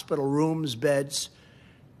 2,900 hospital rooms, beds.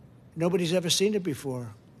 Nobody's ever seen it before.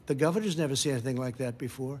 The governor's never seen anything like that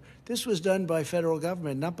before. This was done by federal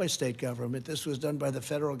government, not by state government. This was done by the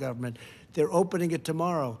federal government. They're opening it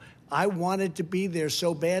tomorrow. I wanted to be there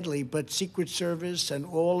so badly, but Secret Service and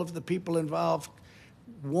all of the people involved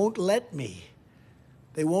won't let me.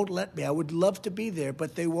 They won't let me. I would love to be there,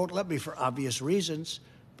 but they won't let me for obvious reasons.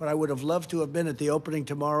 But I would have loved to have been at the opening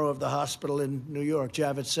tomorrow of the hospital in New York,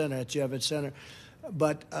 Javits Center.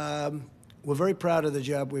 But we're very proud of the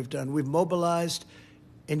job we've done. We've mobilized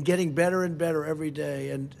and getting better and better every day.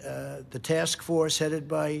 And the task force headed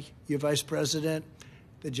by your vice president,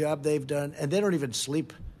 the job they've done, and they don't even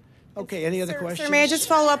sleep. Okay, any other questions? Sir, may I just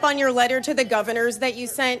follow up on your letter to the governors that you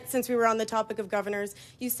sent, since we were on the topic of governors?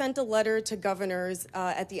 You sent a letter to governors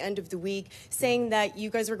at the end of the week saying that you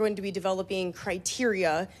guys were going to be developing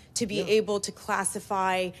criteria to be able to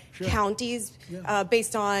classify counties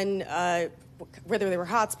based on whether they were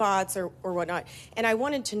hotspots or whatnot. And I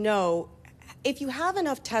wanted to know if you have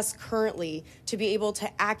enough tests currently to be able to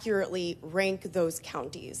accurately rank those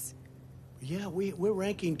counties. Yeah, we're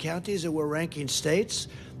ranking counties and we're ranking states.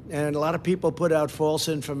 And a lot of people put out false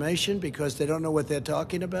information because they don't know what they're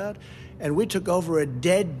talking about. And we took over a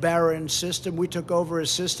dead, barren system. We took over a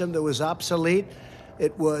system that was obsolete.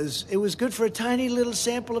 It was good for a tiny little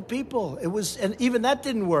sample of people. And even that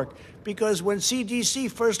didn't work because when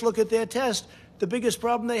CDC first looked at their test, the biggest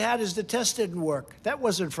problem they had is the test didn't work. That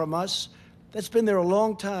wasn't from us. That's been there a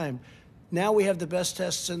long time. Now we have the best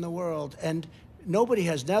tests in the world. And nobody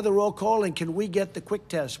has. Now they're all calling, can we get the quick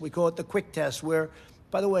test? We call it the quick test, where,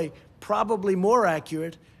 by the way, probably more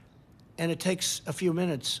accurate, and it takes a few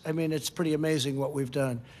minutes. I mean, it's pretty amazing what we've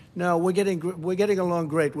done. No, we're getting along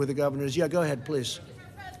great with the governors. Yeah, go ahead, please.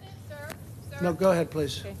 Mr. President, sir. No, go ahead,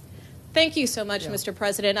 please. Okay. Thank you so much, Mr.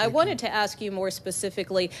 President. I wanted to ask you more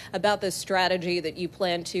specifically about the strategy that you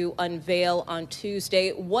plan to unveil on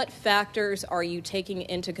Tuesday. What factors are you taking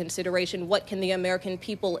into consideration? What can the American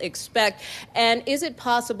people expect? And is it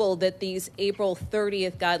possible that these April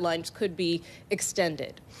 30th guidelines could be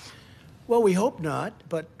extended? Well, we hope not,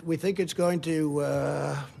 but we think it's going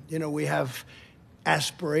to, we have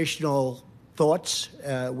aspirational thoughts.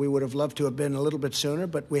 We would have loved to have been a little bit sooner,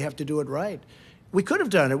 but we have to do it right. We could have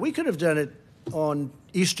done it. We could have done it on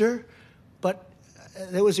Easter, but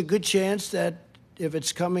there was a good chance that if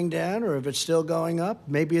it's coming down or if it's still going up,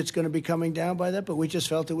 maybe it's going to be coming down by that, but we just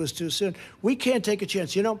felt it was too soon. We can't take a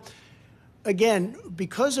chance. Again,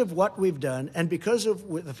 because of what we've done and because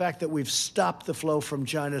of the fact that we've stopped the flow from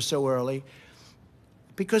China so early,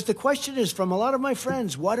 because the question is from a lot of my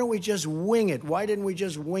friends, why don't we just wing it? Why didn't we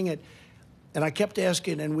just wing it? And I kept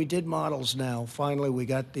asking, and we did models now. Finally, we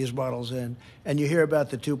got these models in. And you hear about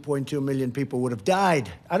the 2.2 million people would have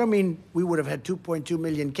died. I don't mean we would have had 2.2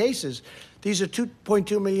 million cases. These are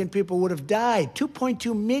 2.2 million people would have died.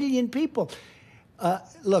 2.2 million people.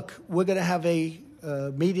 Look, we're going to have a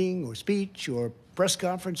meeting or speech or press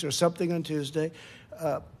conference or something on Tuesday.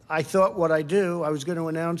 I thought what I was going to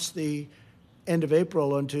announce the end of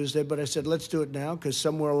April on Tuesday, but I said, let's do it now because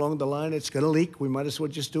somewhere along the line it's going to leak. We might as well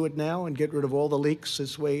just do it now and get rid of all the leaks.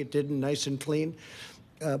 This way it didn't, nice and clean.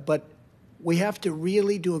 But we have to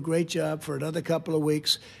really do a great job for another couple of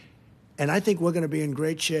weeks. And I think we're going to be in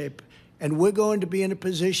great shape. And we're going to be in a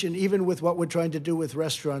position, even with what we're trying to do with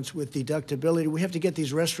restaurants, with deductibility, we have to get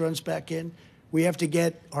these restaurants back in. We have to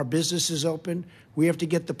get our businesses open. We have to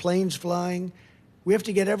get the planes flying. We have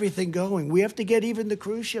to get everything going. We have to get even the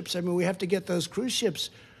cruise ships. I mean, we have to get those cruise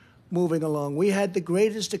ships moving along. We had the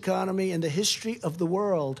greatest economy in the history of the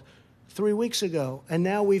world 3 weeks ago. And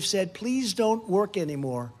now we've said, please don't work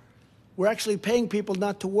anymore. We're actually paying people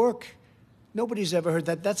not to work. Nobody's ever heard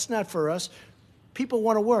that. That's not for us. People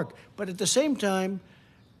want to work. But at the same time,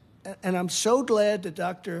 and I'm so glad that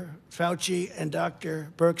Dr. Fauci and Dr.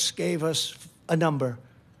 Birx gave us a number.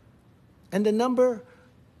 And the number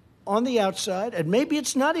on the outside, and maybe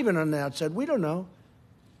it's not even on the outside, we don't know,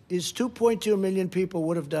 is 2.2 million people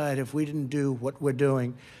would have died if we didn't do what we're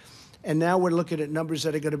doing. And now we're looking at numbers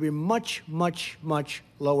that are going to be much, much, much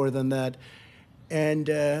lower than that. And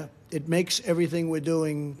it makes everything we're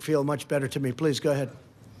doing feel much better to me. Please, go ahead.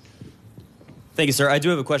 Thank you, sir. I do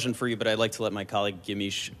have a question for you, but I'd like to let my colleague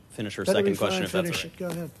Gimish finish her second question, if that's all right. Go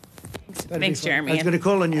ahead. Thanks, Jeremy. I was going to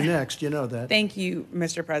call on you next. You know that. Thank you,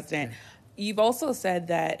 Mr. President. You've also said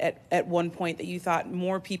that at one point that you thought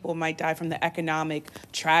more people might die from the economic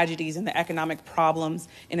tragedies and the economic problems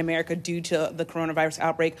in America due to the coronavirus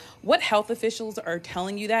outbreak. What health officials are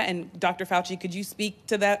telling you that? And Dr. Fauci, could you speak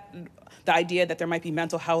to that, the idea that there might be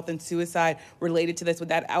mental health and suicide related to this? Would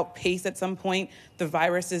that outpace at some point the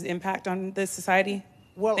virus's impact on the society?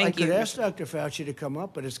 Well, I could ask Dr. Fauci to come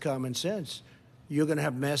up, but it's common sense. You're going to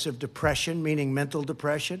have massive depression, meaning mental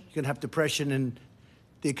depression. You're going to have depression in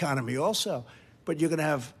the economy also, but you're going to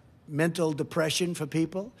have mental depression for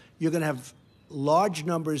people. You're going to have large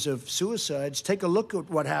numbers of suicides. Take a look at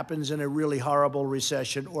what happens in a really horrible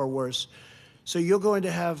recession or worse. So you're going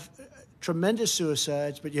to have tremendous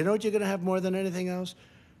suicides, but you know what you're going to have more than anything else?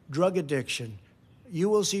 Drug addiction. You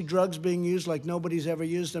will see drugs being used like nobody's ever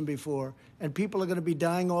used them before, and people are going to be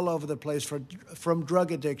dying all over the place from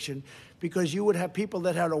drug addiction because you would have people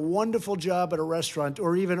that had a wonderful job at a restaurant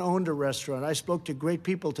or even owned a restaurant. I spoke to great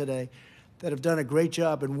people today that have done a great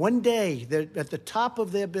job, and one day they're at the top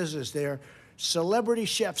of their business. They're celebrity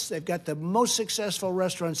chefs. They've got the most successful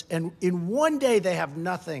restaurants, and in one day they have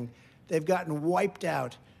nothing. They've gotten wiped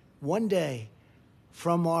out one day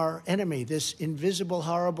from our enemy, this invisible,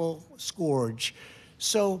 horrible scourge.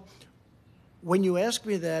 So when you ask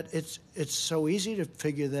me that, it's so easy to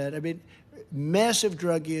figure that. I mean, massive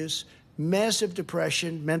drug use, massive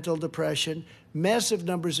depression, mental depression, massive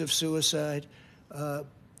numbers of suicide.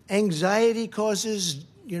 Anxiety causes,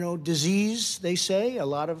 disease, they say. A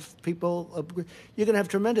lot of people, you're going to have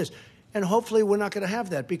tremendous. And hopefully we're not going to have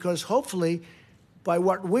that because hopefully by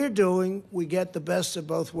what we're doing, we get the best of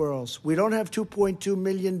both worlds. We don't have 2.2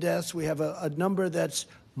 million deaths. We have a number that's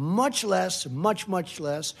much less, much, much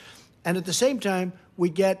less. And at the same time, we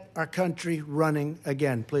get our country running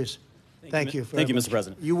again. Please. Thank you. Thank you, Mr.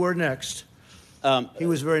 President. You were next. He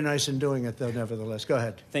was very nice in doing it, though, nevertheless. Go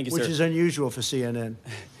ahead. Thank you, sir. Which is unusual for CNN.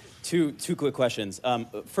 Two quick questions.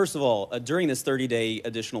 First of all, during this 30-day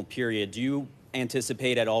additional period, do you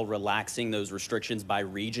anticipate at all relaxing those restrictions by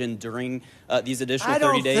region during these additional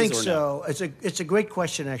 30 days? I don't think so. It's a great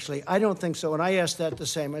question, actually. I don't think so. And I asked that the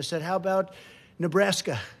same. I said, how about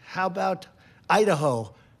Nebraska? How about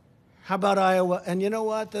Idaho? How about Iowa? And you know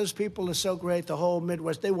what? Those people are so great, the whole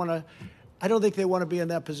Midwest. I don't think they want to be in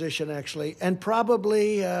that position, actually. And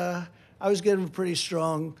probably I was given a pretty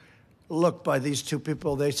strong look by these two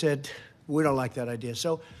people. They said, we don't like that idea.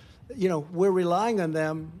 So, we're relying on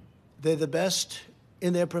them. They're the best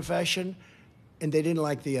in their profession, and they didn't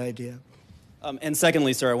like the idea. And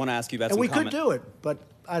secondly, sir, I want to ask you about some comments. And we could do it, but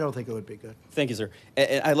I don't think it would be good. Thank you, sir.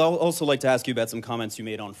 I'd also like to ask you about some comments you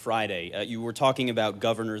made on Friday. You were talking about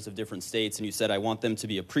governors of different states, and you said, I want them to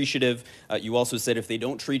be appreciative. You also said, if they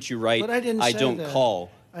don't treat you right, but I don't that.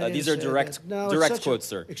 call. I These are direct quotes,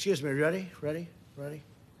 sir. Excuse me. Ready?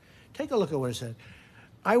 Take a look at what I said.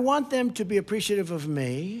 I want them to be appreciative of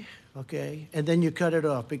me, okay? And then you cut it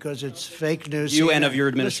off because it's fake news. You and of your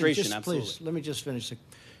administration, Listen, absolutely. Please, let me just finish.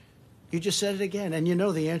 You just said it again, and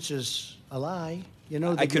the answer's a lie.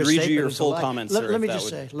 I could read you your full comments, sir, let me if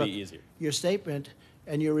just that say, would be easier. Your statement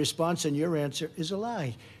and your response and your answer is a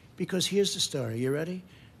lie, because here's the story. You ready?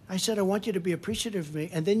 I said, I want you to be appreciative of me,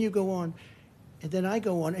 and then you go on, and then I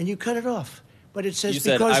go on, and you cut it off. But it says, you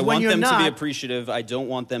said, because I when want you're them not, to be appreciative. I don't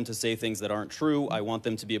want them to say things that aren't true. I want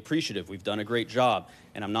them to be appreciative. We've done a great job.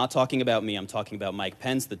 And I'm not talking about me. I'm talking about Mike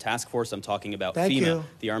Pence, the task force. I'm talking about FEMA,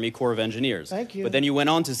 the Army Corps of Engineers. Thank you. But then you went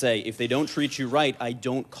on to say, if they don't treat you right, I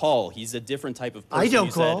don't call. He's a different type of person. I don't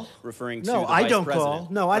you call. Said, referring to no, the I vice don't president. call.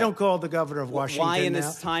 No, I don't call the governor of Washington. Why in now,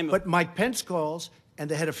 this time? But Mike Pence calls, and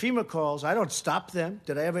the head of FEMA calls. I don't stop them.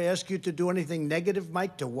 Did I ever ask you to do anything negative,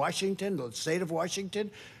 Mike, to Washington, the state of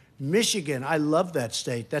Washington? Michigan, I love that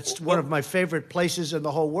state. That's one of my favorite places in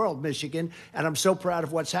the whole world, Michigan. And I'm so proud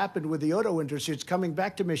of what's happened with the auto industry. It's coming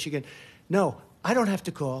back to Michigan. No, I don't have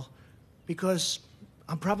to call, because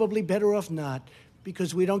I'm probably better off not,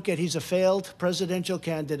 because he's a failed presidential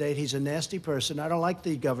candidate. He's a nasty person. I don't like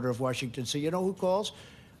the governor of Washington. So you know who calls?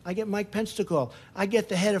 I get Mike Pence to call. I get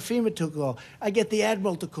the head of FEMA to call. I get the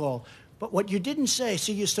admiral to call. But what you didn't say,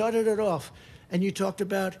 see, you started it off, and you talked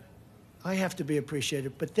about, I have to be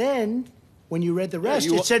appreciated. But then, when you read the rest,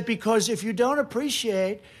 it said, because if you don't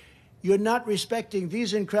appreciate, you're not respecting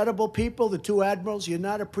these incredible people, the two admirals, you're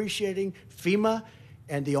not appreciating FEMA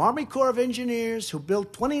and the Army Corps of Engineers, who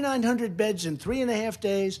built 2,900 beds in 3.5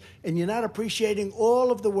 days, and you're not appreciating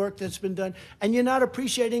all of the work that's been done, and you're not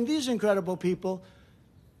appreciating these incredible people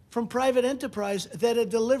from private enterprise that are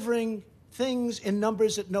delivering things in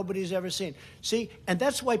numbers that nobody's ever seen. See, and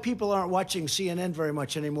that's why people aren't watching CNN very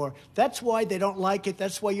much anymore. That's why they don't like it.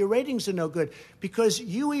 That's why your ratings are no good. Because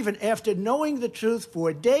you, even after knowing the truth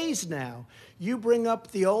for days now, you bring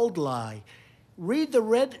up the old lie. Read the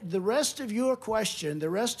rest of your question, the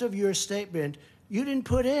rest of your statement, you didn't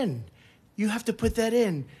put in. You have to put that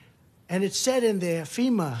in. And it said in there,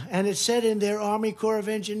 FEMA, and it said in there, Army Corps of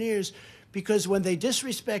Engineers, because when they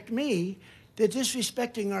disrespect me, they're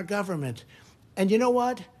disrespecting our government. And you know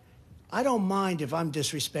what? I don't mind if I'm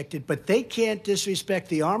disrespected, but they can't disrespect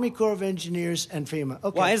the Army Corps of Engineers and FEMA.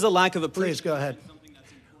 Okay. Why is the lack of appreciation? Please, go ahead.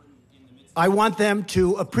 I want them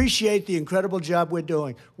to appreciate the incredible job we're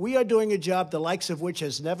doing. We are doing a job the likes of which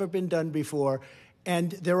has never been done before.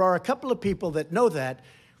 And there are a couple of people that know that.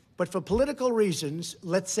 But for political reasons,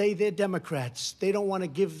 let's say they're Democrats. They don't want to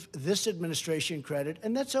give this administration credit,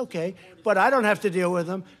 and that's okay. But I don't have to deal with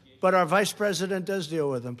them. But our vice president does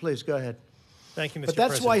deal with them. Please, go ahead. Thank you, Mr. But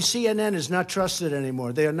that's President. why CNN is not trusted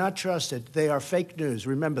anymore. They are not trusted. They are fake news.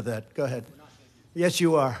 Remember that. Go ahead. Yes,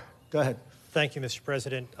 you are. Go ahead. Thank you, Mr.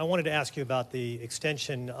 President. I wanted to ask you about the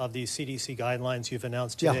extension of the CDC guidelines you've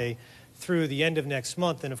announced today through the end of next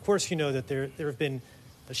month. And, of course, you know that there have been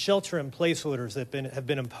shelter-in-place orders that have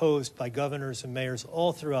been imposed by governors and mayors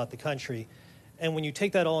all throughout the country. And when you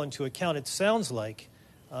take that all into account, it sounds like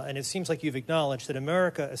and it seems like you've acknowledged that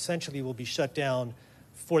America essentially will be shut down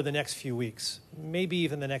for the next few weeks, maybe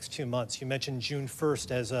even the next 2 months. You mentioned June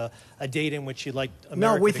 1st as a date in which you'd like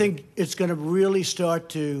America No, we think it's going to really start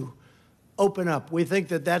to open up. We think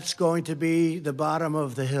that that's going to be the bottom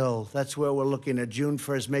of the hill. That's where we're looking at, June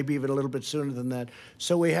 1st, maybe even a little bit sooner than that.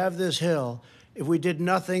 So we have this hill. If we did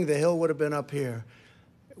nothing, the hill would have been up here.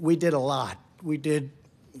 We did a lot. We did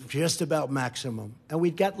just about maximum. And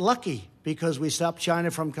we got lucky because we stopped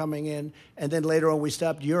China from coming in, and then later on we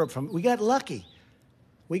stopped Europe from. We got lucky.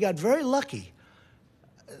 We got very lucky.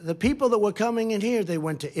 The people that were coming in here, they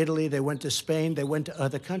went to Italy, they went to Spain, they went to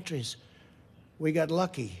other countries. We got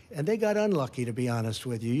lucky, and they got unlucky, to be honest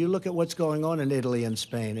with you. You look at what's going on in Italy and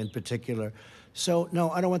Spain in particular. So,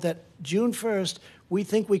 no, I don't want that. June 1st, we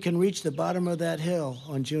think we can reach the bottom of that hill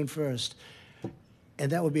on June 1st,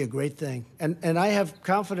 and that would be a great thing. And I have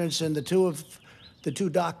confidence in the two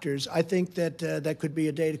doctors. I think that that could be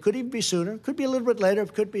a date. It could even be sooner. It could be a little bit later.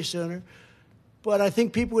 It could be sooner. But I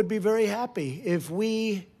think people would be very happy if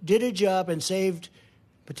we did a job and saved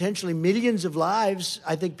potentially millions of lives.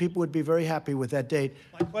 I think people would be very happy with that date.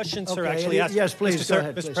 My question, sir, actually has yes, please, Mr. go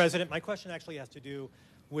ahead, Mr. please. President, my question actually has to do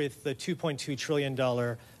with the $2.2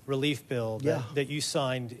 trillion relief bill that you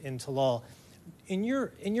signed into law. In your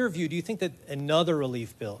view, do you think that another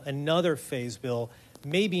relief bill, another phase bill,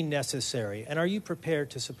 may be necessary? And are you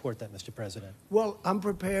prepared to support that, Mr. President? Well, I'm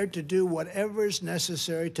prepared to do whatever is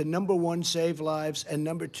necessary to, number one, save lives, and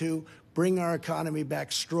number two, bring our economy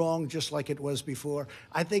back strong just like it was before.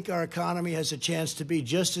 I think our economy has a chance to be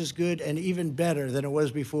just as good and even better than it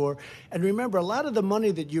was before. And remember, a lot of the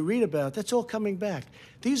money that you read about, that's all coming back.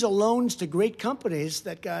 These are loans to great companies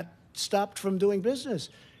that got stopped from doing business.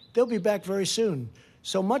 They'll be back very soon.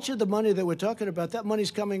 So much of the money that we're talking about, that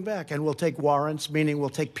money's coming back. And we'll take warrants, meaning we'll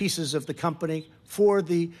take pieces of the company for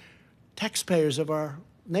the taxpayers of our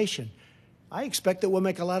nation. I expect that we'll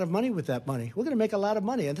make a lot of money with that money. We're going to make a lot of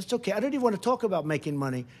money, and that's okay. I don't even want to talk about making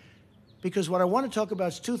money, because what I want to talk about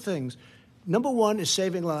is two things. Number one is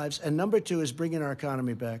saving lives, and number two is bringing our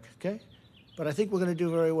economy back, okay? But I think we're going to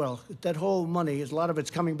do very well. That whole money, a lot of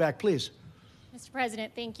it's coming back. Please. Mr.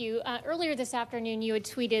 President, thank you. Earlier this afternoon, you had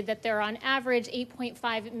tweeted that there are on average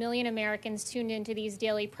 8.5 million Americans tuned into these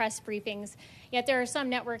daily press briefings. Yet there are some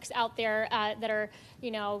networks out there that are,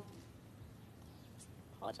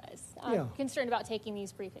 concerned about taking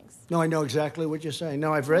these briefings. No, I know exactly what you're saying.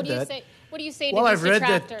 No, I've read that. What do you say to well, these I've read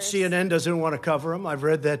detractors? that CNN doesn't want to cover them. I've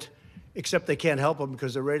read that, except they can't help them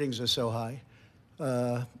because the ratings are so high.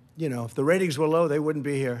 If the ratings were low, they wouldn't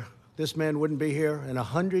be here. This man wouldn't be here. In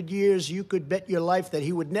 100 years, you could bet your life that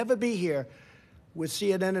he would never be here with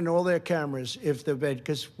CNN and all their cameras if they're bad,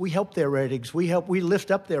 because we help their ratings. We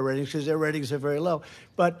lift up their ratings because their ratings are very low.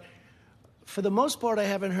 But for the most part, I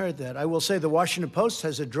haven't heard that. I will say the Washington Post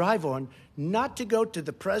has a drive on not to go to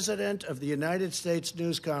the President of the United States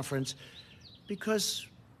news conference because,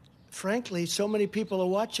 frankly, so many people are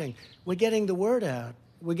watching. We're getting the word out.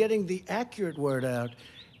 We're getting the accurate word out.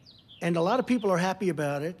 And a lot of people are happy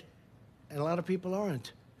about it, and a lot of people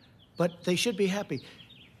aren't. But they should be happy.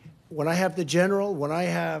 When I have the general, when I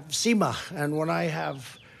have Seema, and when I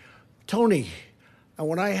have Tony, and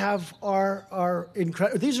when I have our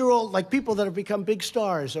incredible, these are all like people that have become big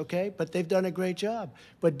stars, okay? But they've done a great job.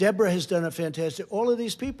 But Deborah has done a fantastic, all of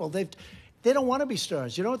these people, they don't want to be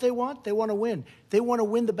stars. You know what they want? They want to win. They want to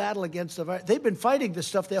win the battle against the virus. They've been fighting this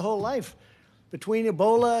stuff their whole life. Between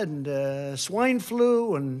Ebola and swine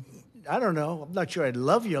flu and, I don't know, I'm not sure I'd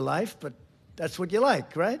love your life, but that's what you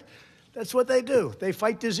like, right? That's what they do. They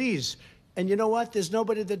fight disease. And you know what? There's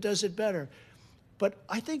nobody that does it better. But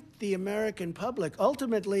I think the American public,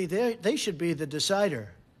 ultimately, they should be the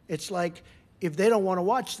decider. It's like, if they don't want to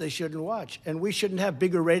watch, they shouldn't watch. And we shouldn't have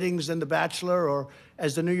bigger ratings than The Bachelor, or,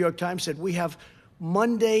 as the New York Times said, we have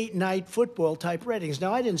Monday Night Football type ratings.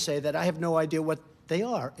 Now, I didn't say that. I have no idea what they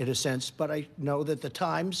are, in a sense, but I know that the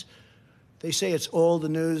Times, they say it's all the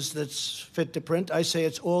news that's fit to print. I say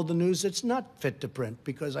it's all the news that's not fit to print,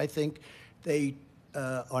 because I think they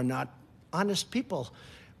are not honest people.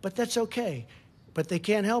 But that's okay. But they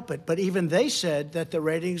can't help it. But even they said that the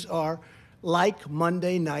ratings are like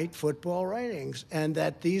Monday Night Football ratings, and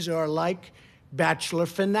that these are like Bachelor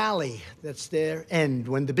finale. That's their end.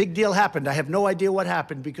 When the big deal happened, I have no idea what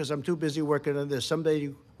happened because I'm too busy working on this.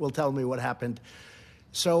 Somebody will tell me what happened.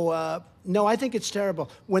 So, no, I think it's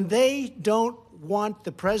terrible. When they don't want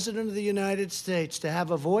the President of the United States to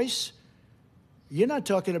have a voice, you're not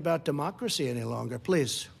talking about democracy any longer.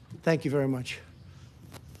 Please. Thank you very much.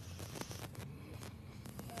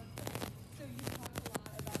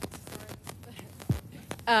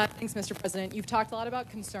 Thanks, Mr. President. You've talked a lot about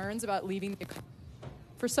concerns about leaving the economy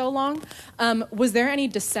for so long. Was there any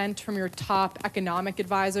dissent from your top economic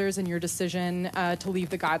advisors in your decision to leave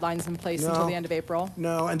the guidelines in place until the end of April?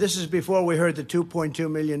 No, and this is before we heard the 2.2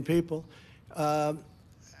 million people. I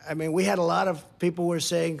mean, we had a lot of people who were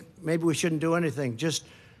saying maybe we shouldn't do anything, just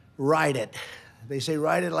ride it. They say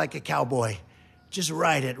ride it like a cowboy. Just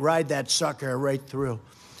ride it, ride that sucker right through.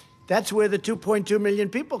 That's where the 2.2 million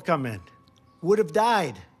people come in. Would have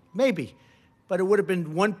died, maybe, but it would have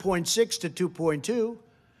been 1.6 to 2.2,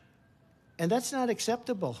 and that's not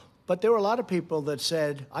acceptable. But there were a lot of people that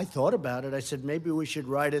said, I thought about it. I said, maybe we should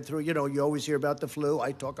ride it through. You know, you always hear about the flu.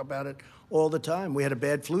 I talk about it all the time. We had a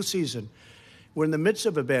bad flu season. We're in the midst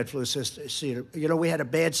of a bad flu season. You know, we had a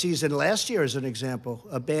bad season last year, as an example,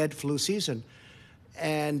 a bad flu season.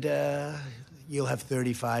 And you'll have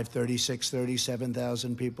 35, 36,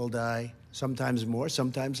 37,000 people die, sometimes more,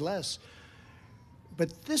 sometimes less.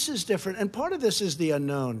 But this is different, and part of this is the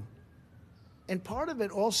unknown. And part of it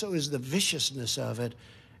also is the viciousness of it.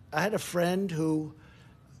 I had a friend who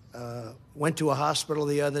went to a hospital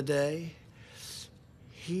the other day.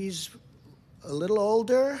 He's a little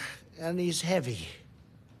older and he's heavy,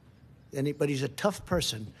 but he's a tough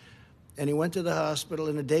person. And he went to the hospital,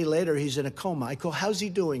 and a day later he's in a coma. I call, how's he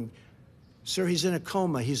doing? Sir, he's in a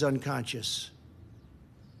coma. He's unconscious.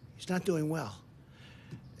 He's not doing well.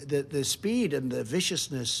 The speed and the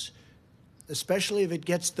viciousness, especially if it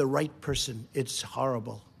gets the right person, it's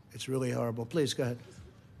horrible. It's really horrible. Please, go ahead.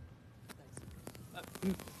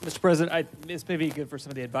 Mr. President, this may be good for some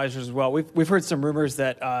of the advisors as well. We've heard some rumors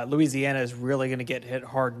that Louisiana is really going to get hit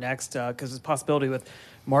hard next because there's a possibility with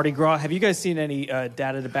Mardi Gras. Have you guys seen any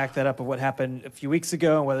data to back that up of what happened a few weeks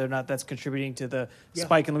ago and whether or not that's contributing to the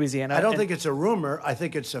spike in Louisiana? I don't think it's a rumor. I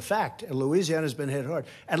think it's a fact. And Louisiana's been hit hard.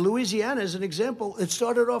 And Louisiana is an example. It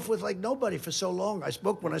started off with like nobody for so long.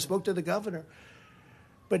 When I spoke to the governor.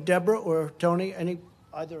 But Deborah or Tony,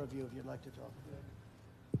 either of you, if you'd like to talk.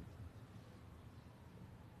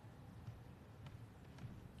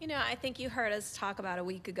 You know, I think you heard us talk about a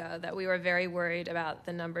week ago that we were very worried about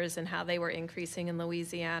the numbers and how they were increasing in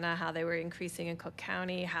Louisiana, how they were increasing in Cook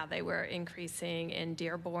County, how they were increasing in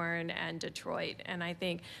Dearborn and Detroit. And I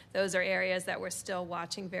think those are areas that we're still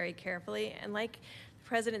watching very carefully. And like the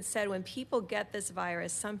President said, when people get this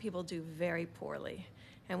virus, some people do very poorly.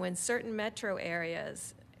 And when certain metro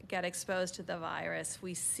areas get exposed to the virus,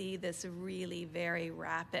 we see this really very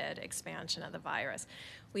rapid expansion of the virus.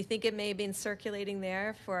 We think it may have been circulating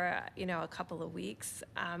there for, a couple of weeks.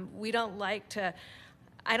 I don't like to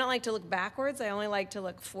look backwards. I only like to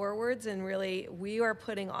look forwards. And really, we are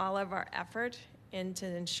putting all of our effort into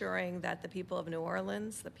ensuring that the people of New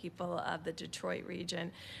Orleans, the people of the Detroit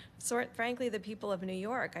region, frankly, the people of New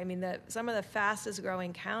York. I mean, some of the fastest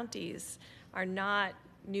growing counties are not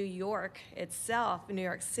New York itself, New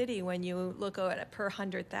York City. When you look at it per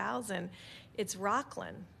 100,000, it's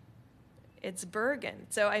Rockland. It's Bergen.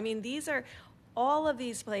 So, I mean, all of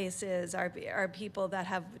these places are people that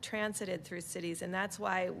have transited through cities, and that's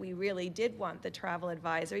why we really did want the travel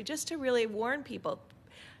advisory, just to really warn people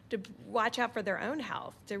to watch out for their own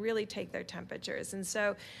health, to really take their temperatures. And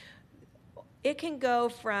so it can go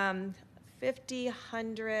from 50,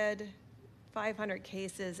 100, 500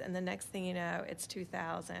 cases, and the next thing you know, it's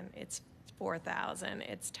 2,000, it's 4,000,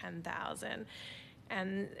 it's 10,000.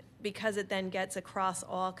 And because it then gets across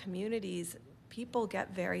all communities, people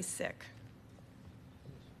get very sick.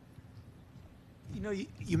 You know,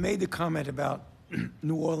 you made the comment about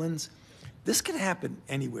New Orleans. This could happen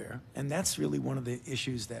anywhere, and that's really one of the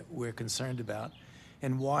issues that we're concerned about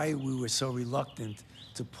and why we were so reluctant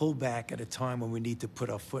to pull back at a time when we need to put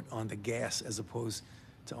our foot on the gas as opposed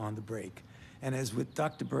to on the brake. And as what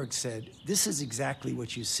Dr. Berg said, this is exactly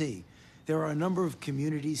what you see. There are a number of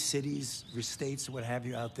communities, cities, states, what have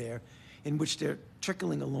you out there in which they're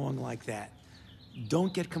trickling along like that.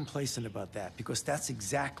 Don't get complacent about that because that's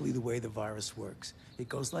exactly the way the virus works. It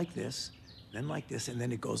goes like this, then like this, and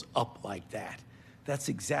then it goes up like that. That's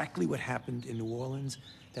exactly what happened in New Orleans.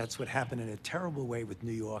 That's what happened in a terrible way with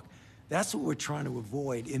New York. That's what we're trying to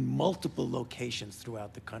avoid in multiple locations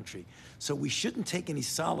throughout the country. So we shouldn't take any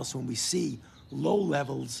solace when we see low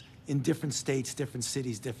levels in different states, different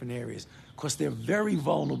cities, different areas, because they're very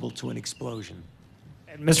vulnerable to an explosion.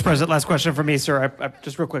 And Mr. President, last question for me, sir.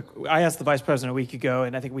 Just real quick. I asked the Vice President a week ago,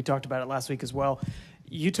 and I think we talked about it last week as well.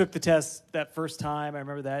 You took the test that first time. I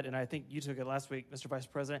remember that, and I think you took it last week, Mr. Vice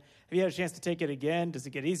President. Have you had a chance to take it again? Does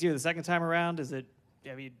it get easier the second time around? Do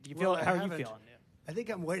you feel? How are you feeling? Yeah. I think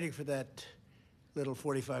I'm waiting for that little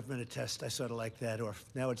 45-minute test. I sort of like that, or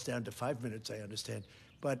now it's down to 5 minutes, I understand.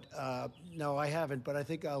 But no, I haven't. But I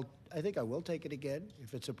think I will take it again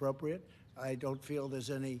if it's appropriate. I don't feel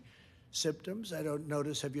there's any symptoms. I don't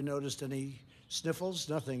notice. Have you noticed any sniffles?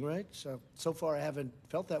 Nothing, right? So far I haven't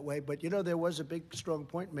felt that way. But there was a big, strong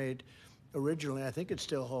point made originally. I think it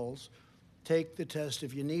still holds. Take the test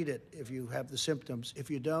if you need it. If you have the symptoms.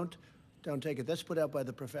 If you don't take it. That's put out by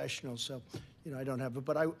the professionals. So I don't have it.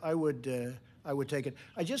 But I would take it.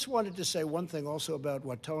 I just wanted to say one thing also about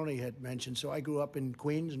what Tony had mentioned. So I grew up in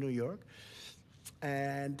Queens, New York,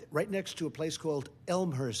 and right next to a place called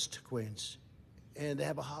Elmhurst, Queens. And they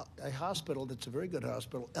have a hospital that's a very good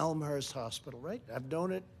hospital, Elmhurst Hospital, right? I've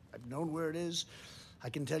known it. I've known where it is. I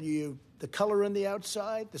can tell you the color on the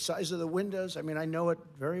outside, the size of the windows. I mean, I know it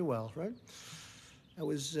very well, right? I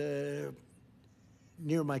was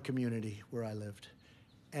near my community where I lived.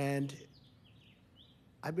 And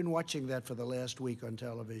I've been watching that for the last week on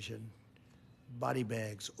television. Body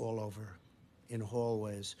bags all over in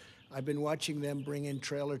hallways. I've been watching them bring in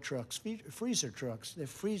trailer trucks, freezer trucks. They're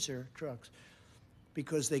freezer trucks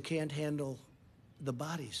because they can't handle the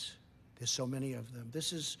bodies. There's so many of them.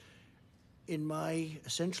 This is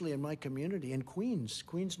essentially in my community, in Queens,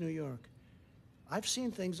 New York. I've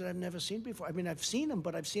seen things that I've never seen before. I mean, I've seen them,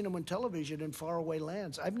 but I've seen them on television in faraway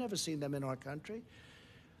lands. I've never seen them in our country.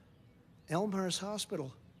 Elmhurst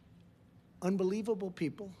Hospital, unbelievable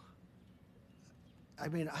people. I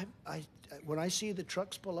mean, when I see the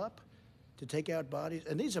trucks pull up to take out bodies,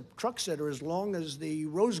 and these are trucks that are as long as the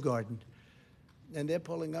Rose Garden, and they're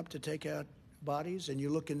pulling up to take out bodies, and you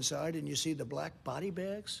look inside and you see the black body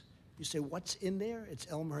bags. You say, what's in there? It's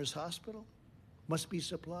Elmhurst Hospital. Must be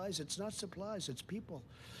supplies. It's not supplies, it's people.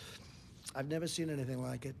 I've never seen anything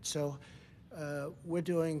like it. So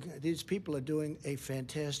these people are doing a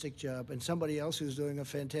fantastic job. And somebody else who's doing a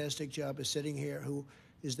fantastic job is sitting here, who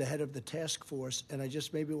is the head of the task force. And I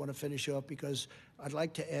just maybe want to finish off because I'd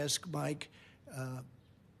like to ask Mike,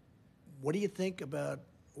 what do you think about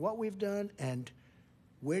what we've done, and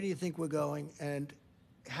where do you think we're going? And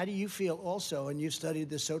how do you feel also, and you've studied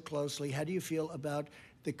this so closely, how do you feel about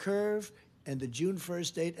the curve and the June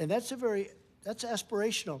 1st date? And that's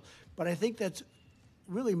aspirational, but I think that's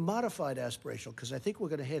really modified aspirational, because I think we're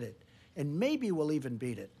going to hit it. And maybe we'll even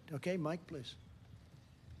beat it. Okay, Mike, please.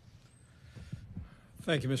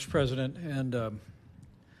 Thank you, Mr. President. And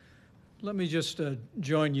let me just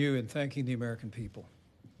join you in thanking the American people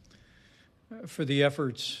for the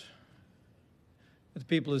efforts that the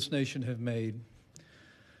people of this nation have made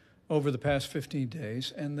over the past 15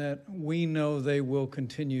 days, and that we know they will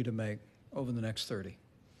continue to make over the next 30.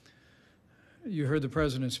 You heard the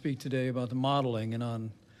President speak today about the modeling, and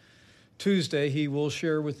on Tuesday he will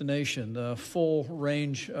share with the nation the full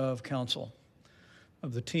range of counsel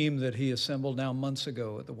of the team that he assembled now months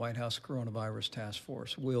ago at the White House Coronavirus Task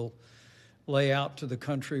Force. We'll lay out to the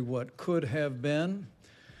country what could have been,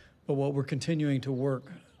 but what we're continuing to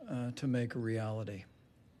work to make a reality.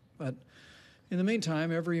 But in the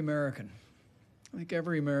meantime, I think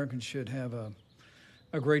every American should have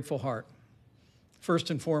a grateful heart. First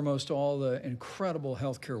and foremost, all the incredible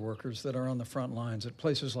healthcare workers that are on the front lines at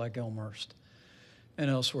places like Elmhurst and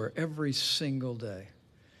elsewhere every single day.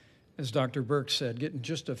 As Dr. Burke said, getting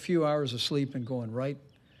just a few hours of sleep and going right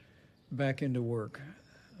back into work.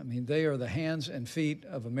 I mean, they are the hands and feet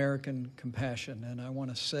of American compassion. And I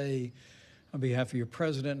want to say, on behalf of your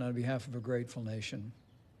president and on behalf of a grateful nation,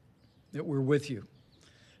 that we're with you.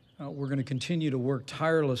 We're going to continue to work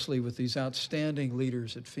tirelessly with these outstanding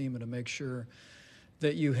leaders at FEMA to make sure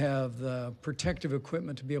that you have the protective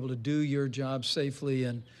equipment to be able to do your job safely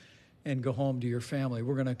and go home to your family.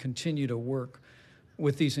 We're going to continue to work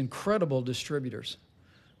with these incredible distributors.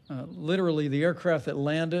 Literally, the aircraft that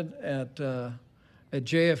landed at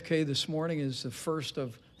JFK this morning is the first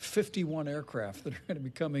of 51 aircraft that are going to be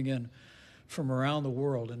coming in from around the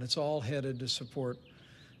world, and it's all headed to support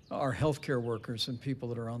our healthcare workers and people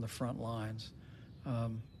that are on the front lines.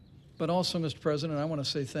 But also, Mr. President, I want to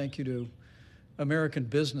say thank you to American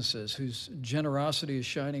businesses whose generosity is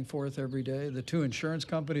shining forth every day. The two insurance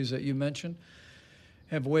companies that you mentioned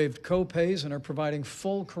have waived co-pays and are providing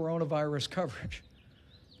full coronavirus coverage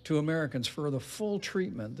to Americans for the full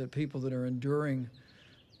treatment that people that are enduring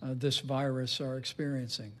this virus are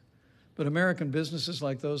experiencing. But American businesses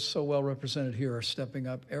like those so well represented here are stepping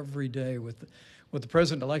up every day with what the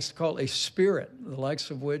President likes to call a spirit, the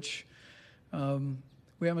likes of which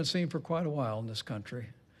we haven't seen for quite a while in this country.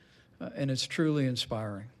 And it's truly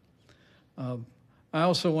inspiring. I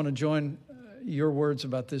also want to join your words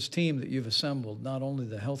about this team that you've assembled, not only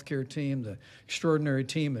the healthcare team, the extraordinary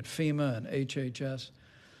team at FEMA and HHS,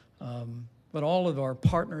 but all of our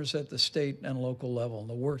partners at the state and local level and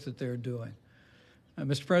the work that they're doing.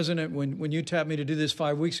 Mr. President, when you tapped me to do this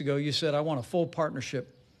 5 weeks ago, you said, I want a full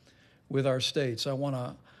partnership with our states. I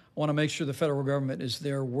want to make sure the federal government is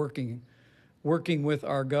there working with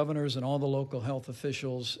our governors and all the local health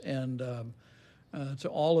officials, and to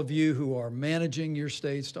all of you who are managing your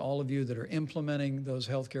states, to all of you that are implementing those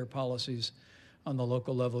healthcare policies on the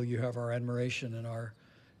local level, you have our admiration and our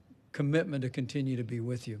commitment to continue to be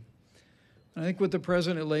with you. And I think what the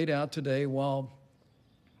President laid out today, while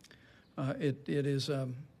it is,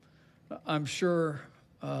 I'm sure,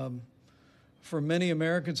 for many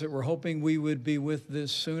Americans that were hoping we would be with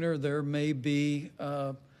this sooner, there may be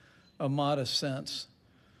a modest sense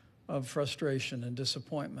of frustration and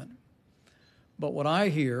disappointment. But what I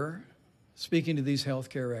hear, speaking to these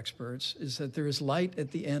healthcare experts, is that there is light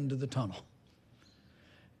at the end of the tunnel.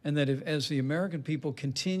 And that as the American people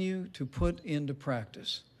continue to put into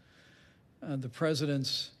practice the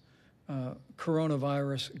President's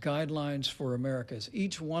coronavirus guidelines for America, as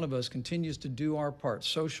each one of us continues to do our part,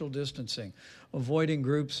 social distancing, avoiding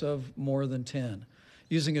groups of more than 10,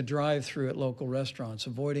 using a drive-through at local restaurants,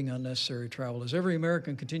 avoiding unnecessary travel, as every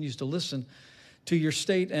American continues to listen to your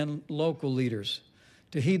state and local leaders,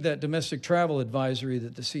 to heed that domestic travel advisory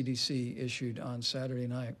that the CDC issued on Saturday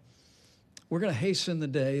night. We're going to hasten the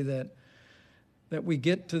day that we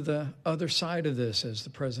get to the other side of this, as the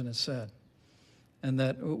president said, and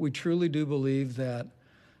that we truly do believe that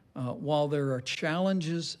while there are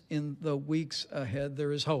challenges in the weeks ahead,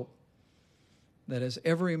 there is hope that as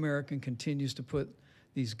every American continues to put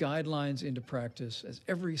these guidelines into practice, as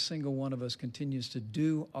every single one of us continues to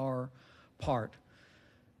do our part,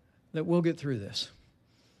 that we'll get through this.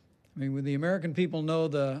 I mean, when the American people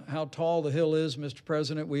know how tall the hill is, Mr.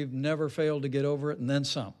 President, we've never failed to get over it, and then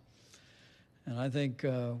some. And I think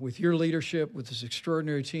with your leadership, with this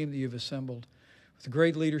extraordinary team that you've assembled, with the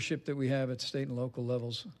great leadership that we have at state and local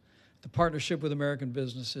levels, the partnership with American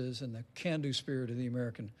businesses, and the can-do spirit of the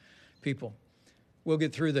American people, we'll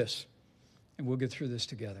get through this, and we'll get through this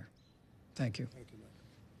together. Thank you. Thank you, Mike.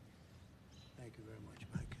 Thank you very much,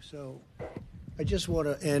 Mike. So I just want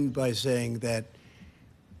to end by saying that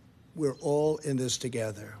we're all in this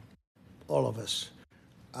together, all of us.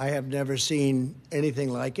 I have never seen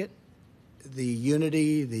anything like it. The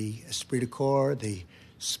unity, the esprit de corps, the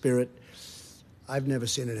spirit, I've never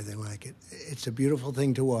seen anything like it. It's a beautiful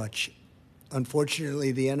thing to watch.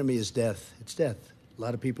 Unfortunately, the enemy is death. It's death. A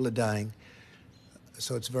lot of people are dying.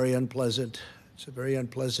 So it's very unpleasant. It's a very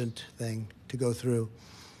unpleasant thing to go through.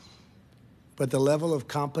 But the level of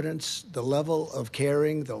competence, the level of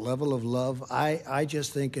caring, the level of love, I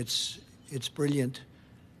just think it's brilliant.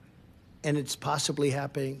 And it's possibly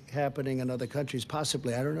happening in other countries.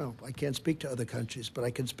 Possibly, I don't know. I can't speak to other countries, but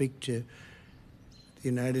I can speak to the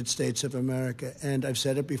United States of America. And I've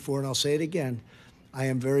said it before, and I'll say it again. I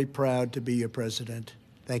am very proud to be your president.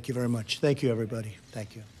 Thank you very much. Thank you, everybody.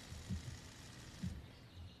 Thank you.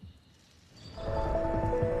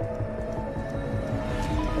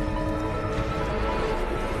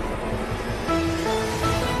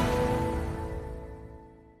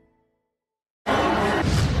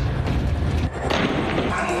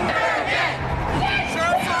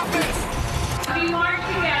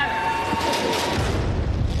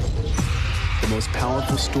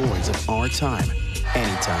 Powerful stories of our time,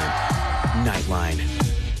 anytime.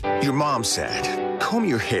 Nightline. Your mom said, comb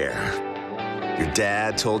your hair. Your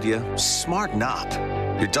dad told you, smarten up.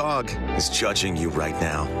 Your dog is judging you right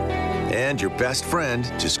now. And your best friend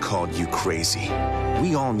just called you crazy.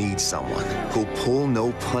 We all need someone who'll pull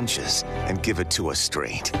no punches and give it to us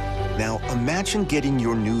straight. Now imagine getting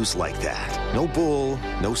your news like that. No bull,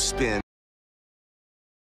 no spin.